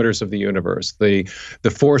parameters of the universe, the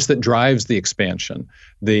force that drives the expansion,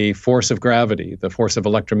 the force of gravity, the force of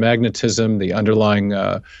electromagnetism, the underlying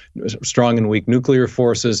strong and weak nuclear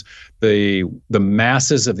forces, the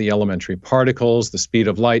masses of the elementary particles, the speed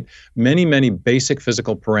of light, many basic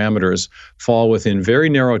physical parameters fall within very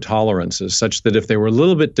narrow tolerances, such that if they were a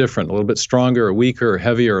little bit different, a little bit stronger or weaker or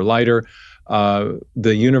heavier or lighter,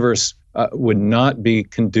 the universe would not be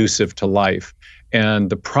conducive to life. And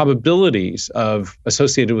the probabilities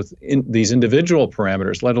associated with these individual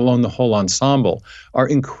parameters, let alone the whole ensemble, are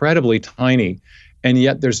incredibly tiny. And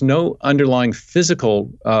yet there's no underlying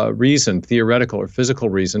physical reason, theoretical or physical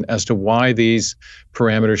reason, as to why these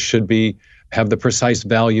parameters should have the precise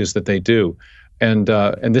values that they do. And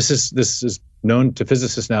this is known to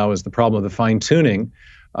physicists now as the problem of the fine-tuning.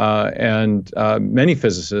 And many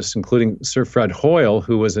physicists, including Sir Fred Hoyle,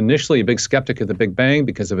 who was initially a big skeptic of the Big Bang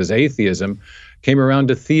because of his atheism, came around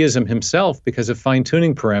to theism himself because of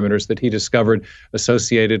fine-tuning parameters that he discovered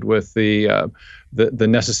associated with the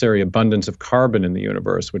necessary abundance of carbon in the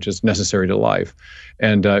universe, which is necessary to life.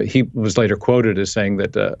 And he was later quoted as saying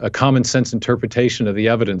that a common sense interpretation of the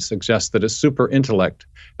evidence suggests that a super intellect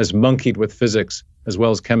has monkeyed with physics as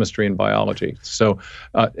well as chemistry and biology. So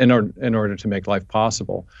in order to make life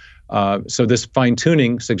possible. So this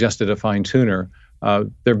fine-tuning suggested a fine-tuner. There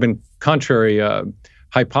have been contrary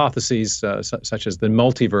hypotheses, such as the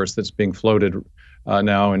multiverse that's being floated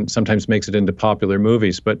now and sometimes makes it into popular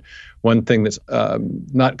movies. But one thing that's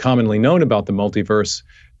not commonly known about the multiverse,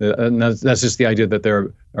 and that's just the idea that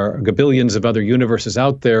there are gabillions of other universes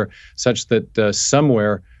out there, such that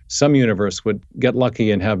somewhere, some universe would get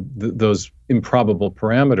lucky and have those improbable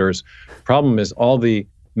parameters. Problem is, all the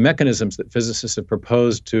mechanisms that physicists have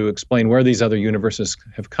proposed to explain where these other universes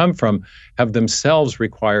have come from have themselves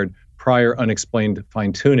required prior unexplained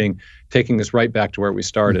fine-tuning, taking us right back to where we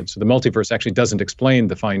started. So the multiverse actually doesn't explain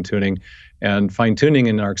the fine-tuning. And fine-tuning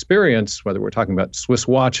in our experience, whether we're talking about Swiss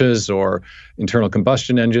watches or internal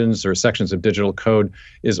combustion engines or sections of digital code,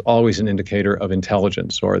 is always an indicator of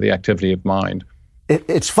intelligence or the activity of mind.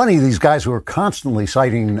 It's funny, these guys who are constantly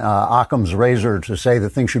citing Occam's razor to say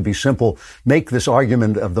that things should be simple make this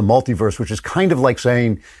argument of the multiverse, which is kind of like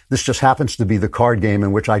saying this just happens to be the card game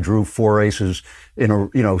in which I drew 4 aces in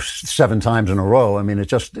 7 times in a row. I mean,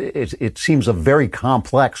 it seems a very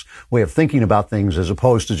complex way of thinking about things as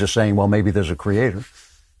opposed to just saying, well, maybe there's a creator.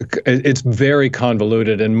 It's very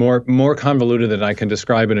convoluted and more convoluted than I can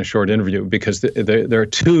describe in a short interview, because there are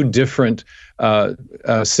 2 different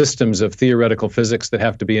systems of theoretical physics that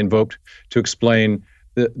have to be invoked to explain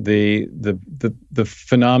the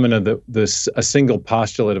phenomena that a single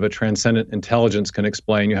postulate of a transcendent intelligence can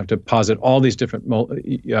explain. You have to posit all these different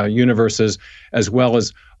universes, as well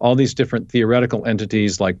as all these different theoretical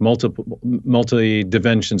entities like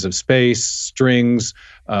multi-dimensions of space, strings,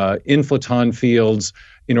 inflaton fields,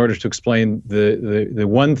 in order to explain the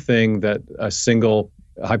one thing that a single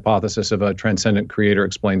hypothesis of a transcendent creator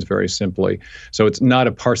explains very simply. So it's not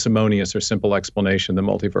a parsimonious or simple explanation, the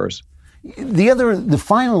multiverse. The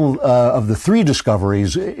final of the 3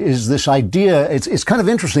 discoveries is this idea. It's kind of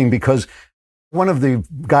interesting because one of the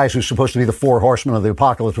guys who's supposed to be the 4 horsemen of the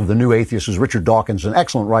apocalypse of the new atheists is Richard Dawkins, an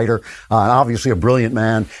excellent writer, obviously a brilliant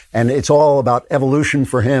man. And it's all about evolution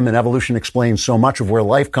for him, and evolution explains so much of where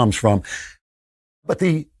life comes from. But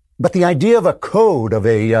the idea of a code, of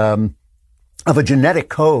a genetic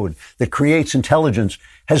code that creates intelligence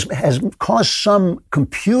has caused some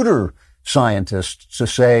computer scientists to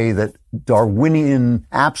say that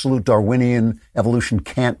absolute Darwinian evolution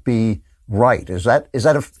can't be right. Is that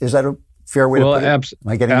a fair way to put it? Am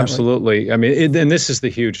I getting absolutely. That right? I mean, and this is the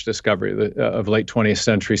huge discovery of late 20th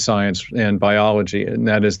century science and biology, and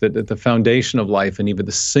that is that at the foundation of life, and even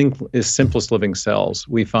the simplest living cells,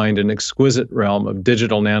 we find an exquisite realm of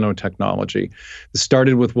digital nanotechnology. It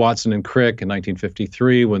started with Watson and Crick in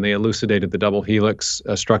 1953 when they elucidated the double helix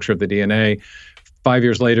structure of the DNA. 5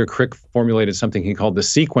 years later, Crick formulated something he called the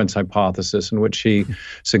sequence hypothesis, in which he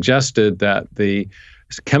suggested that the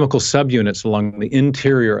chemical subunits along the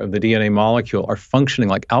interior of the DNA molecule are functioning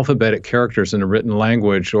like alphabetic characters in a written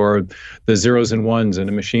language, or the zeros and ones in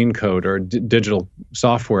a machine code or digital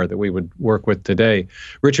software that we would work with today.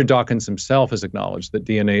 Richard Dawkins himself has acknowledged that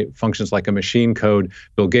DNA functions like a machine code.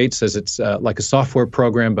 Bill Gates says it's like a software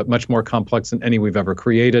program, but much more complex than any we've ever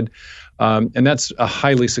created. And that's a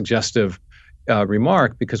highly suggestive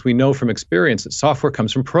remark, because we know from experience that software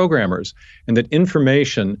comes from programmers, and that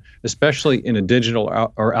information, especially in a digital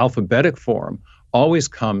or alphabetic form, always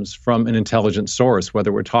comes from an intelligent source,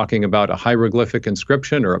 whether we're talking about a hieroglyphic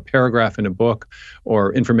inscription or a paragraph in a book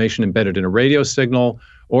or information embedded in a radio signal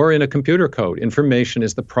or in a computer code. Information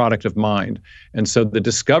is the product of mind. And so the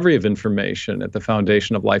discovery of information at the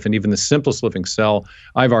foundation of life, and even the simplest living cell,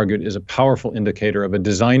 I've argued, is a powerful indicator of a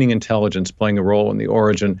designing intelligence playing a role in the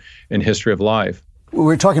origin and history of life.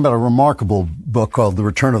 We're talking about a remarkable book called The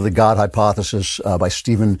Return of the God Hypothesis by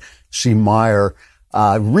Stephen C. Meyer.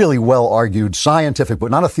 Really well argued scientific book,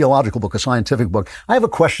 not a theological book, a scientific book. I have a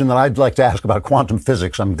question that I'd like to ask about quantum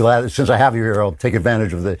physics. I'm glad, since I have you here, I'll take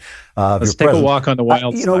advantage of Let's take a walk on the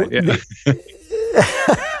wild side.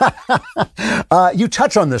 You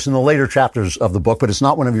touch on this in the later chapters of the book, but it's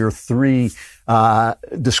not one of your 3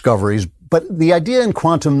 discoveries. But the idea in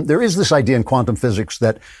quantum, there is this idea in quantum physics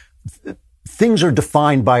that things are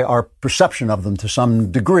defined by our perception of them to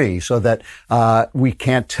some degree, so that we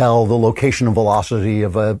can't tell the location and velocity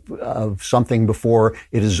of something before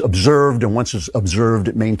it is observed, and once it's observed,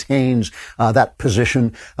 it maintains that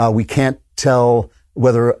position. We can't tell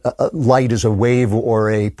whether light is a wave or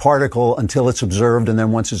a particle until it's observed, and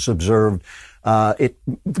then once it's observed, it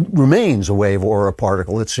remains a wave or a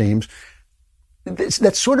particle, it seems.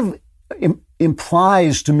 That sort of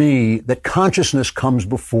implies to me that consciousness comes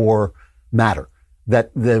before matter, that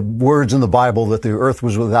the words in the Bible that the earth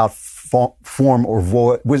was without form or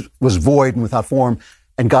void, was void and without form,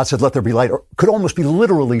 and God said, let there be light, or could almost be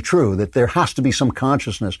literally true, that there has to be some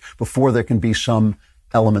consciousness before there can be some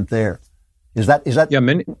element there. Is that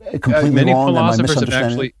completely wrong? Philosophers have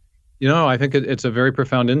actually, I think it's a very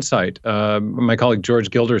profound insight. My colleague George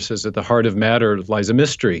Gilder says at the heart of matter lies a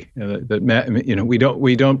mystery.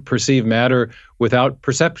 We don't perceive matter without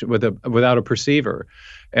perception, without a perceiver.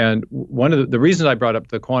 And one of the reasons I brought up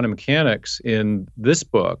the quantum mechanics in this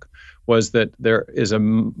book was that there is a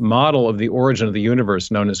model of the origin of the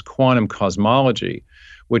universe known as quantum cosmology,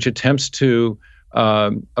 which attempts to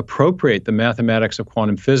appropriate the mathematics of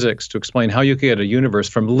quantum physics to explain how you can get a universe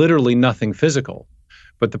from literally nothing physical.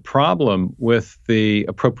 But the problem with the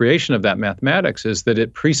appropriation of that mathematics is that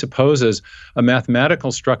it presupposes a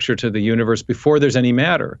mathematical structure to the universe before there's any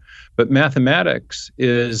matter. But mathematics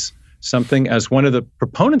is something, as one of the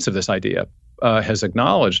proponents of this idea has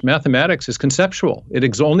acknowledged, mathematics is conceptual.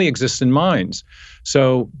 It only exists in minds.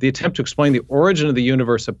 So the attempt to explain the origin of the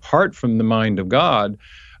universe apart from the mind of God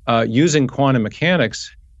using quantum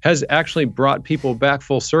mechanics has actually brought people back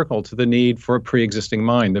full circle to the need for a pre-existing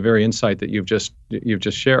mind, the very insight that you've just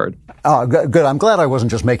shared. Good. I'm glad I wasn't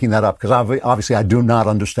just making that up, because obviously I do not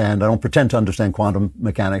understand. I don't pretend to understand quantum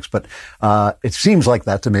mechanics, but it seems like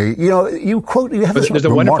that to me. You have this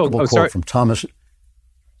remarkable quote from Thomas.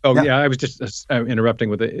 I was just interrupting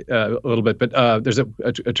with a little bit, but there's a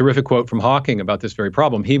terrific quote from Hawking about this very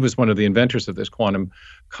problem. He was one of the inventors of this quantum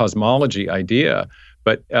cosmology idea.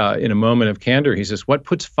 But in a moment of candor, he says, what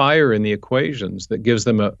puts fire in the equations that gives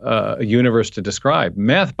them a universe to describe?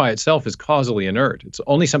 Math by itself is causally inert. It's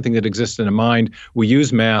only something that exists in a mind. We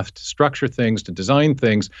use math to structure things, to design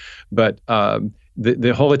things. But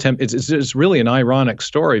the whole attempt, it's really an ironic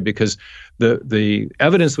story, because the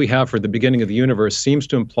evidence we have for the beginning of the universe seems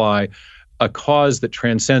to imply a cause that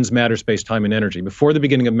transcends matter, space, time, and energy. Before the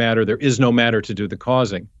beginning of matter, there is no matter to do the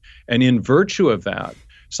causing. And in virtue of that,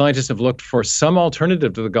 scientists have looked for some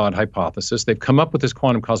alternative to the God hypothesis. They've come up with this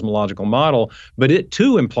quantum cosmological model, but it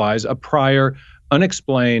too implies a prior,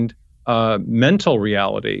 unexplained mental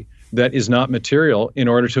reality that is not material in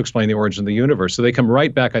order to explain the origin of the universe. So they come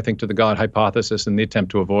right back, I think, to the God hypothesis in the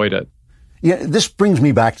attempt to avoid it. Yeah, this brings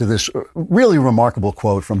me back to this really remarkable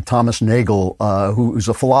quote from Thomas Nagel, who's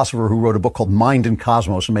a philosopher who wrote a book called Mind and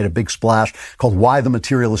Cosmos and made a big splash, called Why the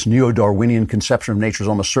Materialist Neo-Darwinian Conception of Nature is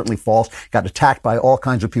Almost Certainly False. Got attacked by all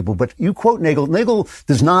kinds of people. But you quote Nagel. Nagel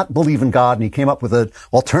does not believe in God, and he came up with an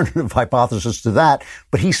alternative hypothesis to that.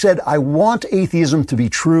 But he said, I want atheism to be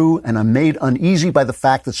true, and I'm made uneasy by the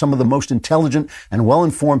fact that some of the most intelligent and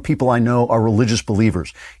well-informed people I know are religious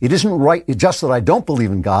believers. It isn't right just that I don't believe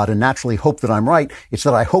in God and naturally hope that I'm right. It's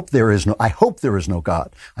that I hope there is no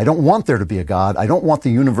God. I don't want there to be a God. I don't want the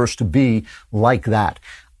universe to be like that.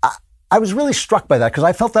 I was really struck by that, because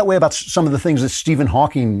I felt that way about some of the things that Stephen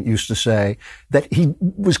Hawking used to say, that he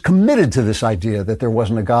was committed to this idea that there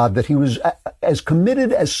wasn't a God, that he was as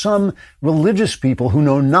committed as some religious people who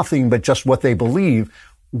know nothing but just what they believe.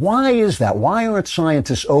 Why is that? Why aren't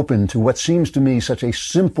scientists open to what seems to me such a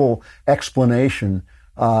simple explanation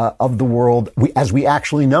of the world as we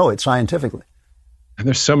actually know it scientifically? And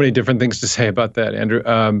there's so many different things to say about that, Andrew.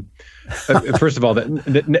 First of all,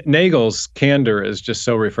 Nagel's candor is just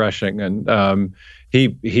so refreshing, and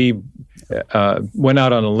he went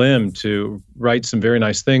out on a limb to write some very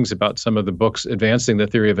nice things about some of the books advancing the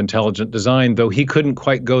theory of intelligent design, though he couldn't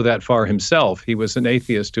quite go that far himself. He was an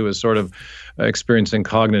atheist who was sort of experiencing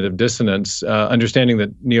cognitive dissonance, understanding that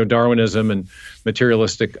neo-Darwinism and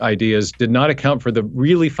materialistic ideas did not account for the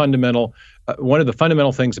really fundamental, one of the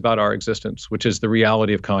fundamental things about our existence, which is the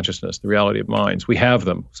reality of consciousness, the reality of minds. We have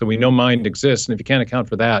them, so we know mind exists, and if you can't account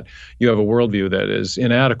for that, you have a worldview that is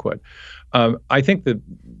inadequate. I think that,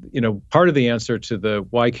 part of the answer to the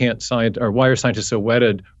why are scientists so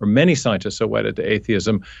wedded, or many scientists so wedded to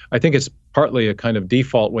atheism, I think it's partly a kind of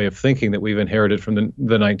default way of thinking that we've inherited from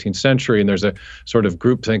the 19th century, and there's a sort of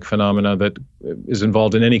groupthink phenomena that is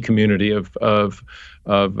involved in any community of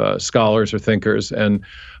scholars or thinkers, and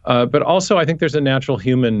but also I think there's a natural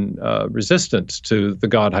human resistance to the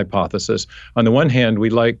God hypothesis. On the one hand,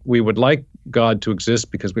 we would like God to exist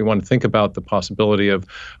because we want to think about the possibility of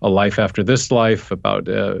a life after this life, about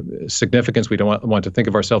significance. We don't want to think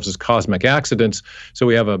of ourselves as cosmic accidents, so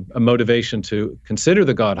we have a motivation to consider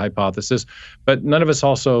the God hypothesis. But none of us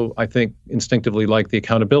also, I think, instinctively like the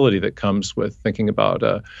accountability that comes with thinking about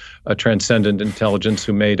a transcendent intelligence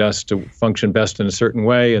who made us to function best in a certain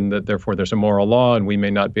way, and that therefore there's a moral law, and we may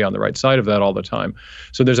not be on the right side of that all the time.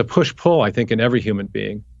 So there's a push-pull, I think, in every human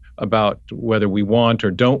being about whether we want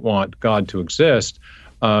or don't want God to exist.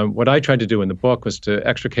 What I tried to do in the book was to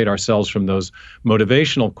extricate ourselves from those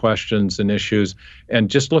motivational questions and issues and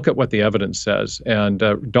just look at what the evidence says. And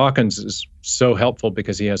Dawkins is so helpful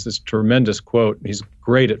because he has this tremendous quote. He's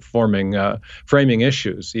great at framing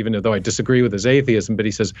issues, even though I disagree with his atheism. But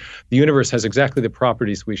he says, the universe has exactly the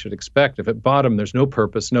properties we should expect. If at bottom there's no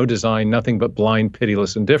purpose, no design, nothing but blind,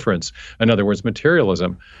 pitiless indifference. In other words,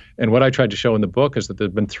 materialism. And what I tried to show in the book is that there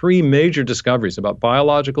have been three major discoveries about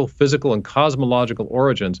biological, physical, and cosmological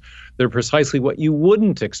origins that are precisely what you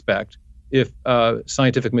wouldn't expect if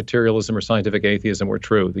scientific materialism or scientific atheism were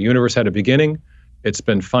true. The universe had a beginning. It's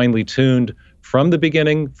been finely tuned from the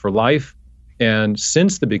beginning for life. And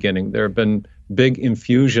since the beginning, there have been big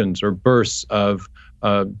infusions or bursts of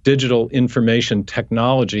digital information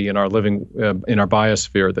technology in our living, in our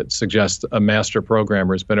biosphere that suggests a master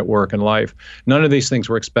programmer has been at work in life. None of these things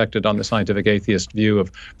were expected on the scientific atheist view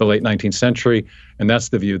of the late 19th century. And that's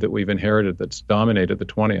the view that we've inherited that's dominated the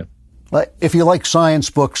 20th. If you like science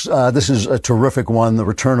books, this is a terrific one, The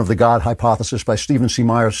Return of the God Hypothesis by Stephen C.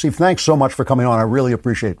 Myers. Steve, thanks so much for coming on. I really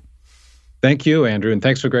appreciate it. Thank you, Andrew, and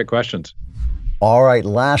thanks for great questions. All right,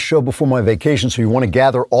 last show before my vacation, so you want to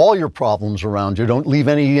gather all your problems around you. Don't leave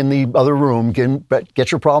any in the other room.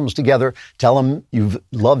 Get your problems together. Tell them you've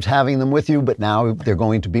loved having them with you, but now they're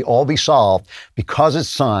going to all be solved because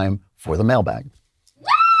it's time for the mailbag.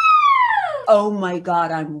 Oh my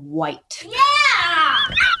God, I'm white. Yeah!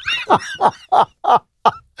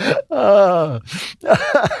 That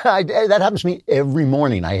happens to me every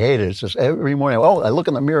morning. I hate it. It's just every morning. Oh, I look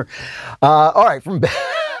in the mirror. All right, from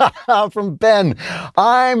Ben.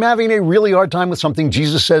 I'm having a really hard time with something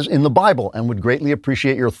Jesus says in the Bible and would greatly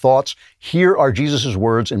appreciate your thoughts. Here are Jesus'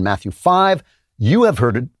 words in Matthew 5. You have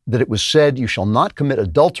heard that it was said, you shall not commit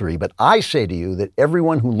adultery, but I say to you that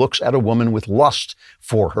everyone who looks at a woman with lust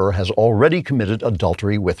for her has already committed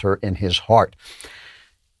adultery with her in his heart.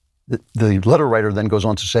 The letter writer then goes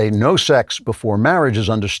on to say, no sex before marriage is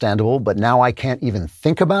understandable, but now I can't even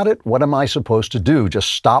think about it. What am I supposed to do?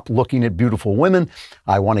 Just stop looking at beautiful women?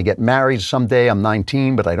 I want to get married someday. I'm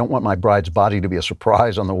 19, but I don't want my bride's body to be a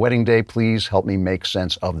surprise on the wedding day. Please help me make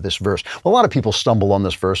sense of this verse. Well, a lot of people stumble on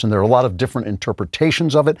this verse, and there are a lot of different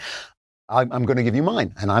interpretations of it. I'm going to give you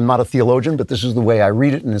mine, and I'm not a theologian, but this is the way I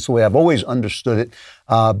read it, and it's the way I've always understood it,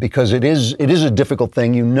 because it is a difficult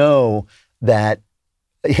thing. You know that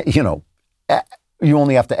you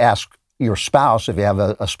only have to ask your spouse, if you have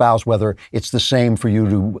a spouse, whether it's the same for you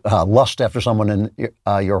to lust after someone in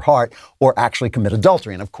your heart or actually commit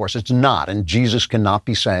adultery. And of course it's not. And Jesus cannot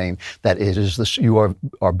be saying that it is this, you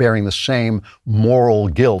are bearing the same moral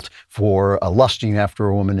guilt for lusting after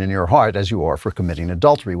a woman in your heart as you are for committing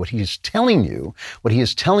adultery. What he is telling you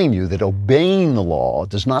that obeying the law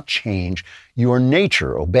does not change your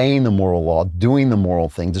nature. Obeying the moral law, doing the moral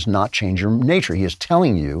thing does not change your nature. He is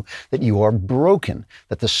telling you that you are broken,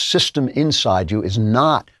 that the system inside you is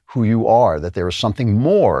not who you are, that there is something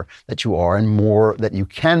more that you are and more that you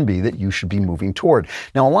can be that you should be moving toward.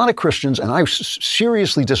 Now, a lot of Christians, and I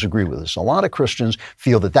seriously disagree with this, a lot of Christians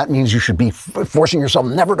feel that means you should be forcing yourself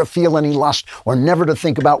never to feel any lust or never to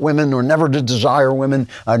think about women or never to desire women,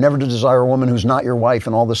 never to desire a woman who's not your wife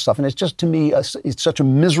and all this stuff. And it's just, to me, it's such a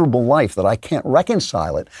miserable life that I can't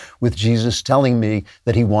reconcile it with Jesus telling me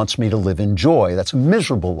that he wants me to live in joy. That's a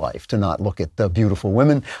miserable life, to not look at the beautiful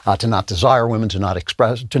women, to not desire women, to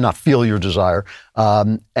not feel your desire.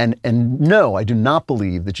 And no, I do not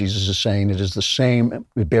believe that Jesus is saying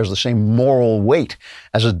it bears the same moral weight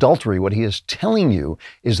as adultery. What he is telling you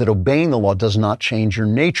is that obeying the law does not change your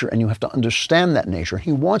nature, and you have to understand that nature.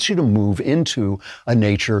 He wants you to move into a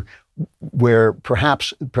nature where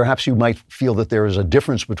perhaps you might feel that there is a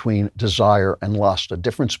difference between desire and lust, a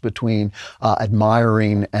difference between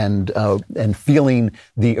admiring and feeling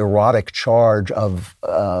the erotic charge of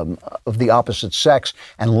the opposite sex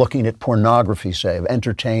and looking at pornography, say, of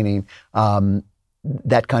entertaining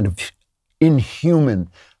that kind of inhuman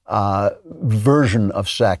version of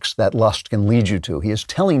sex that lust can lead you to. He is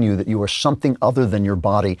telling you that you are something other than your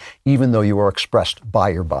body, even though you are expressed by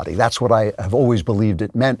your body. That's what I have always believed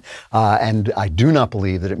it meant, and I do not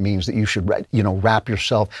believe that it means that you should, wrap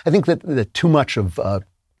yourself. I think that too much of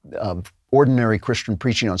ordinary Christian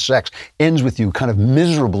preaching on sex ends with you kind of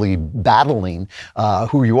miserably battling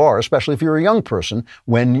who you are, especially if you're a young person,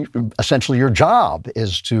 when essentially your job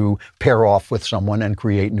is to pair off with someone and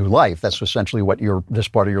create new life. That's essentially what this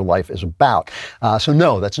part of your life is about. So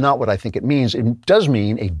no, that's not what I think it means. It does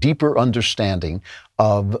mean a deeper understanding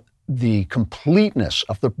of the completeness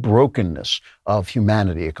of the brokenness of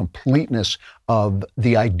humanity, a completeness of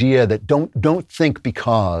the idea that don't think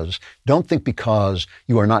because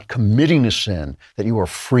you are not committing a sin that you are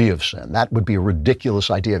free of sin. That would be a ridiculous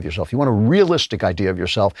idea of yourself. You want a realistic idea of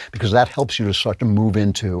yourself, because that helps you to start to move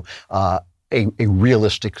into a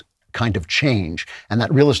realistic kind of change. And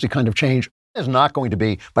that realistic kind of change is not going to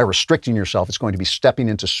be by restricting yourself. It's going to be stepping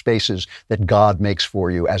into spaces that God makes for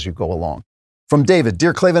you as you go along. From David: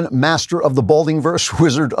 Dear Klavan, master of the balding verse,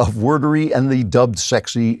 wizard of wordery, and the dubbed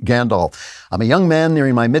sexy Gandalf. I'm a young man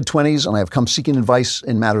nearing my mid-20s, and I have come seeking advice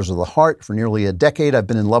in matters of the heart. For nearly a decade, I've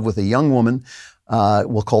been in love with a young woman.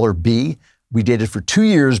 We'll call her B. We dated for 2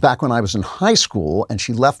 years back when I was in high school, and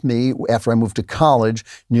she left me after I moved to college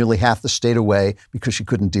nearly half the state away because she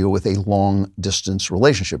couldn't deal with a long-distance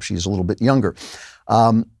relationship. She's a little bit younger.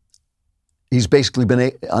 He's basically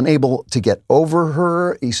been unable to get over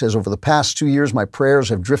her. He says, over the past 2 years, my prayers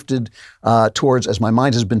have drifted towards, as my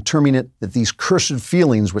mind has been terming it, that these cursed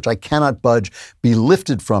feelings, which I cannot budge, be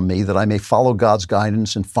lifted from me, that I may follow God's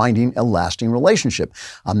guidance in finding a lasting relationship.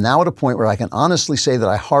 I'm now at a point where I can honestly say that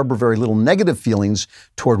I harbor very little negative feelings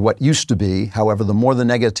toward what used to be. However, the more the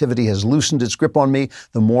negativity has loosened its grip on me,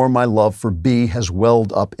 the more my love for B has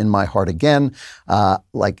welled up in my heart again.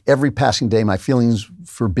 Like every passing day, my feelings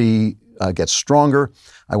for B gets stronger.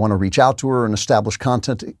 I want to reach out to her and establish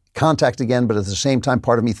contact again, but at the same time,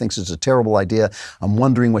 part of me thinks it's a terrible idea. I'm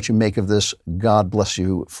wondering what you make of this. God bless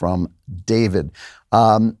you, from David.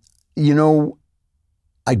 I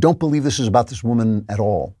don't believe this is about this woman at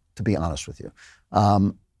all, to be honest with you.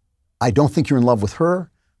 I don't think you're in love with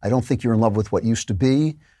her. I don't think you're in love with what used to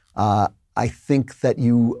be. I think that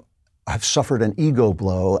you have suffered an ego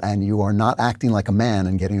blow and you are not acting like a man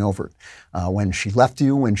and getting over it. When she left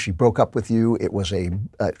you, when she broke up with you, it was a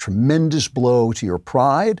tremendous blow to your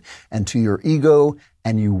pride and to your ego,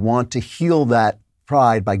 and you want to heal that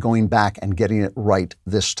pride by going back and getting it right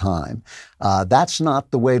this time. That's not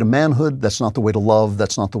the way to manhood. That's not the way to love.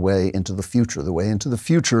 That's not the way into the future. The way into the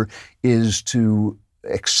future is to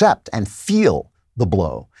accept and feel the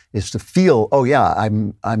blow, is to feel, oh yeah,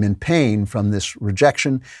 I'm in pain from this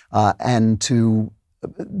rejection, and to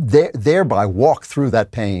thereby walk through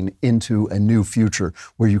that pain into a new future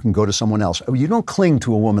where you can go to someone else. You don't cling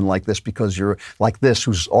to a woman like this because you're like this,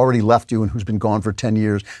 who's already left you and who's been gone for 10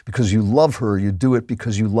 years, because you love her. You do it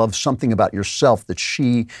because you love something about yourself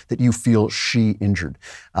that you feel she injured.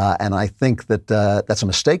 And I think that that's a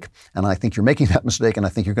mistake, and I think you're making that mistake, and I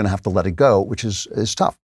think you're going to have to let it go, which is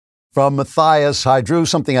tough. From Matthias: Hi, Drew.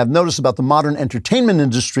 Something I've noticed about the modern entertainment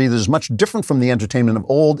industry that is much different from the entertainment of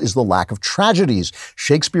old is the lack of tragedies.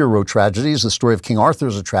 Shakespeare wrote tragedies. The story of King Arthur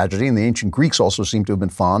is a tragedy, and the ancient Greeks also seem to have been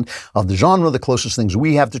fond of the genre. The closest things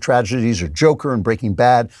we have to tragedies are Joker and Breaking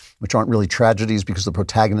Bad, which aren't really tragedies because the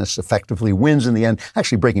protagonist effectively wins in the end.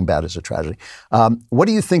 Actually, Breaking Bad is a tragedy. What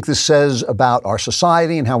do you think this says about our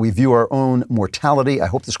society and how we view our own mortality? I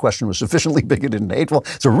hope this question was sufficiently bigoted and hateful.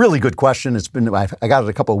 It's a really good question. I got it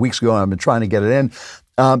a couple of weeks ago, and I've been trying to get it in.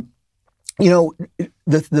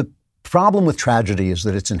 The problem with tragedy is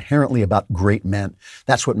that it's inherently about great men.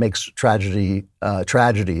 That's what makes tragedy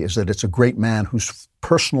tragedy, is that it's a great man whose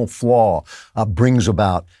personal flaw brings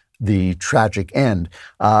about the tragic end.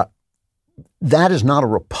 That is not a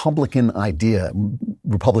Republican idea,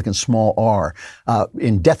 Republican small r.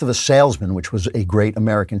 In Death of a Salesman, which was a great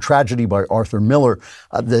American tragedy by Arthur Miller,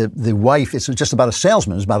 the wife, it's just about a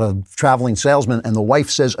salesman, it's about a traveling salesman, and the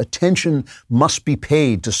wife says attention must be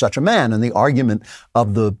paid to such a man. And the argument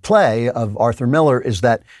of the play of Arthur Miller is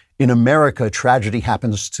that in America, tragedy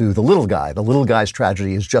happens to the little guy. The little guy's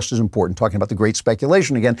tragedy is just as important. Talking about the great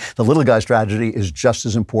speculation again, the little guy's tragedy is just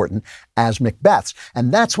as important as Macbeth's.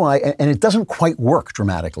 And that's why, and it doesn't quite work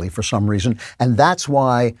dramatically for some reason, and that's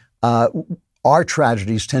why our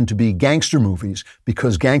tragedies tend to be gangster movies,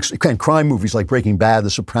 because crime movies like Breaking Bad,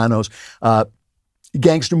 The Sopranos,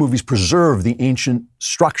 gangster movies preserve the ancient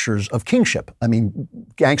structures of kingship. I mean,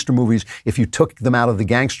 gangster movies, if you took them out of the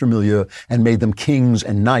gangster milieu and made them kings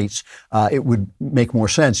and knights, it would make more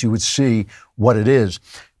sense. You would see what it is.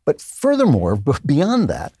 But furthermore, beyond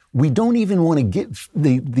that, we don't even want to get,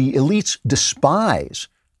 the elites despise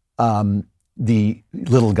the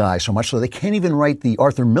little guy so much, so they can't even write the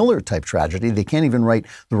Arthur Miller type tragedy. They can't even write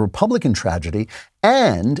the Republican tragedy.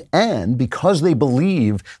 And because they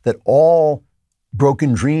believe that all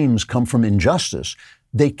broken dreams come from injustice,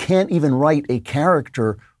 they can't even write a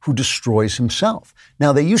character who destroys himself.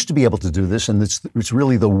 Now, they used to be able to do this, and it's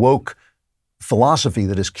really the woke philosophy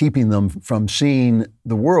that is keeping them from seeing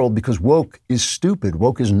the world, because woke is stupid.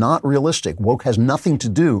 Woke is not realistic. Woke has nothing to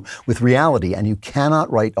do with reality, and you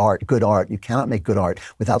cannot write good art. You cannot make good art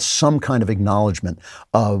without some kind of acknowledgement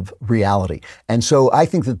of reality. And so I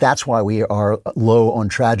think that that's why we are low on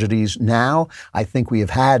tragedies now. I think we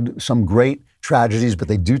have had some great tragedies, but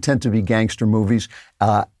they do tend to be gangster movies.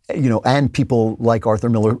 And people like Arthur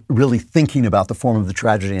Miller really thinking about the form of the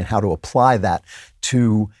tragedy and how to apply that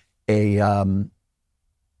to a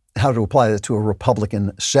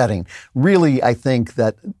Republican setting. Really, I think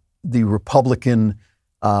that the Republican,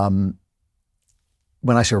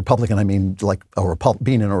 when I say Republican, I mean like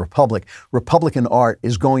being in a republic. Republican art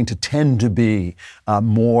is going to tend to be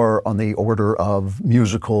more on the order of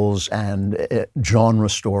musicals and genre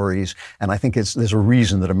stories. And I think there's a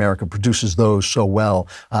reason that America produces those so well,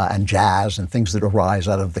 and jazz and things that arise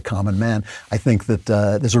out of the common man. I think that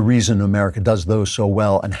there's a reason America does those so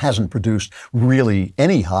well and hasn't produced really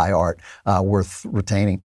any high art worth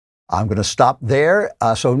retaining. I'm going to stop there.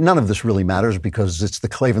 So none of this really matters, because it's the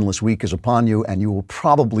Klavanless week is upon you, and you will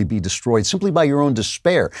probably be destroyed simply by your own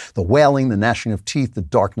despair. The wailing, the gnashing of teeth, the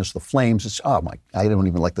darkness, the flames. I don't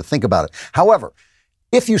even like to think about it. However,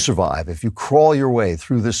 if you survive, if you crawl your way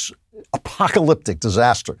through this apocalyptic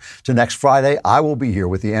disaster to next Friday, I will be here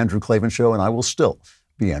with the Andrew Klavan Show, and I will still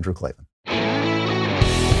be Andrew Klavan.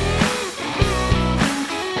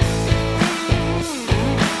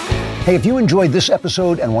 Hey, if you enjoyed this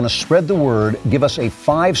episode and want to spread the word, give us a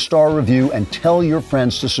 5-star review and tell your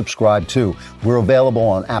friends to subscribe too. We're available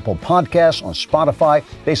on Apple Podcasts, on Spotify,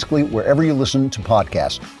 basically wherever you listen to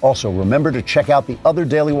podcasts. Also, remember to check out the other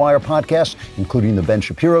Daily Wire podcasts, including The Ben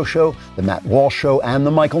Shapiro Show, The Matt Walsh Show, and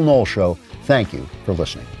The Michael Knowles Show. Thank you for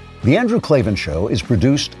listening. The Andrew Klavan Show is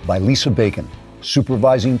produced by Lisa Bacon.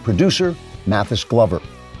 Supervising producer, Mathis Glover.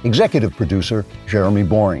 Executive producer, Jeremy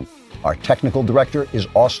Boring. Our technical director is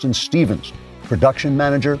Austin Stevens. Production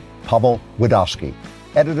manager, Pavel Wadowski.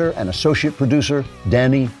 Editor and associate producer,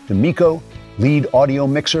 Danny D'Amico. Lead audio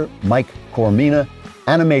mixer, Mike Coromina.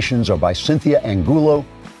 Animations are by Cynthia Angulo.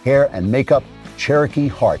 Hair and makeup, Cherokee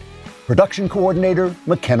Hart. Production coordinator,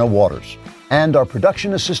 McKenna Waters. And our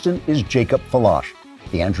production assistant is Jacob Falash.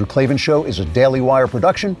 The Andrew Klavan Show is a Daily Wire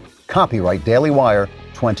production. Copyright Daily Wire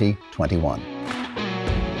 2021.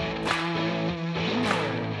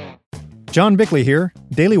 John Bickley here,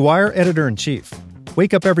 Daily Wire Editor-in-Chief.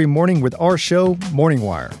 Wake up every morning with our show, Morning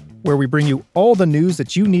Wire, where we bring you all the news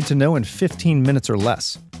that you need to know in 15 minutes or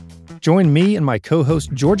less. Join me and my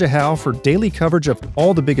co-host Georgia Howe for daily coverage of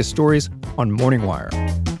all the biggest stories on Morning Wire.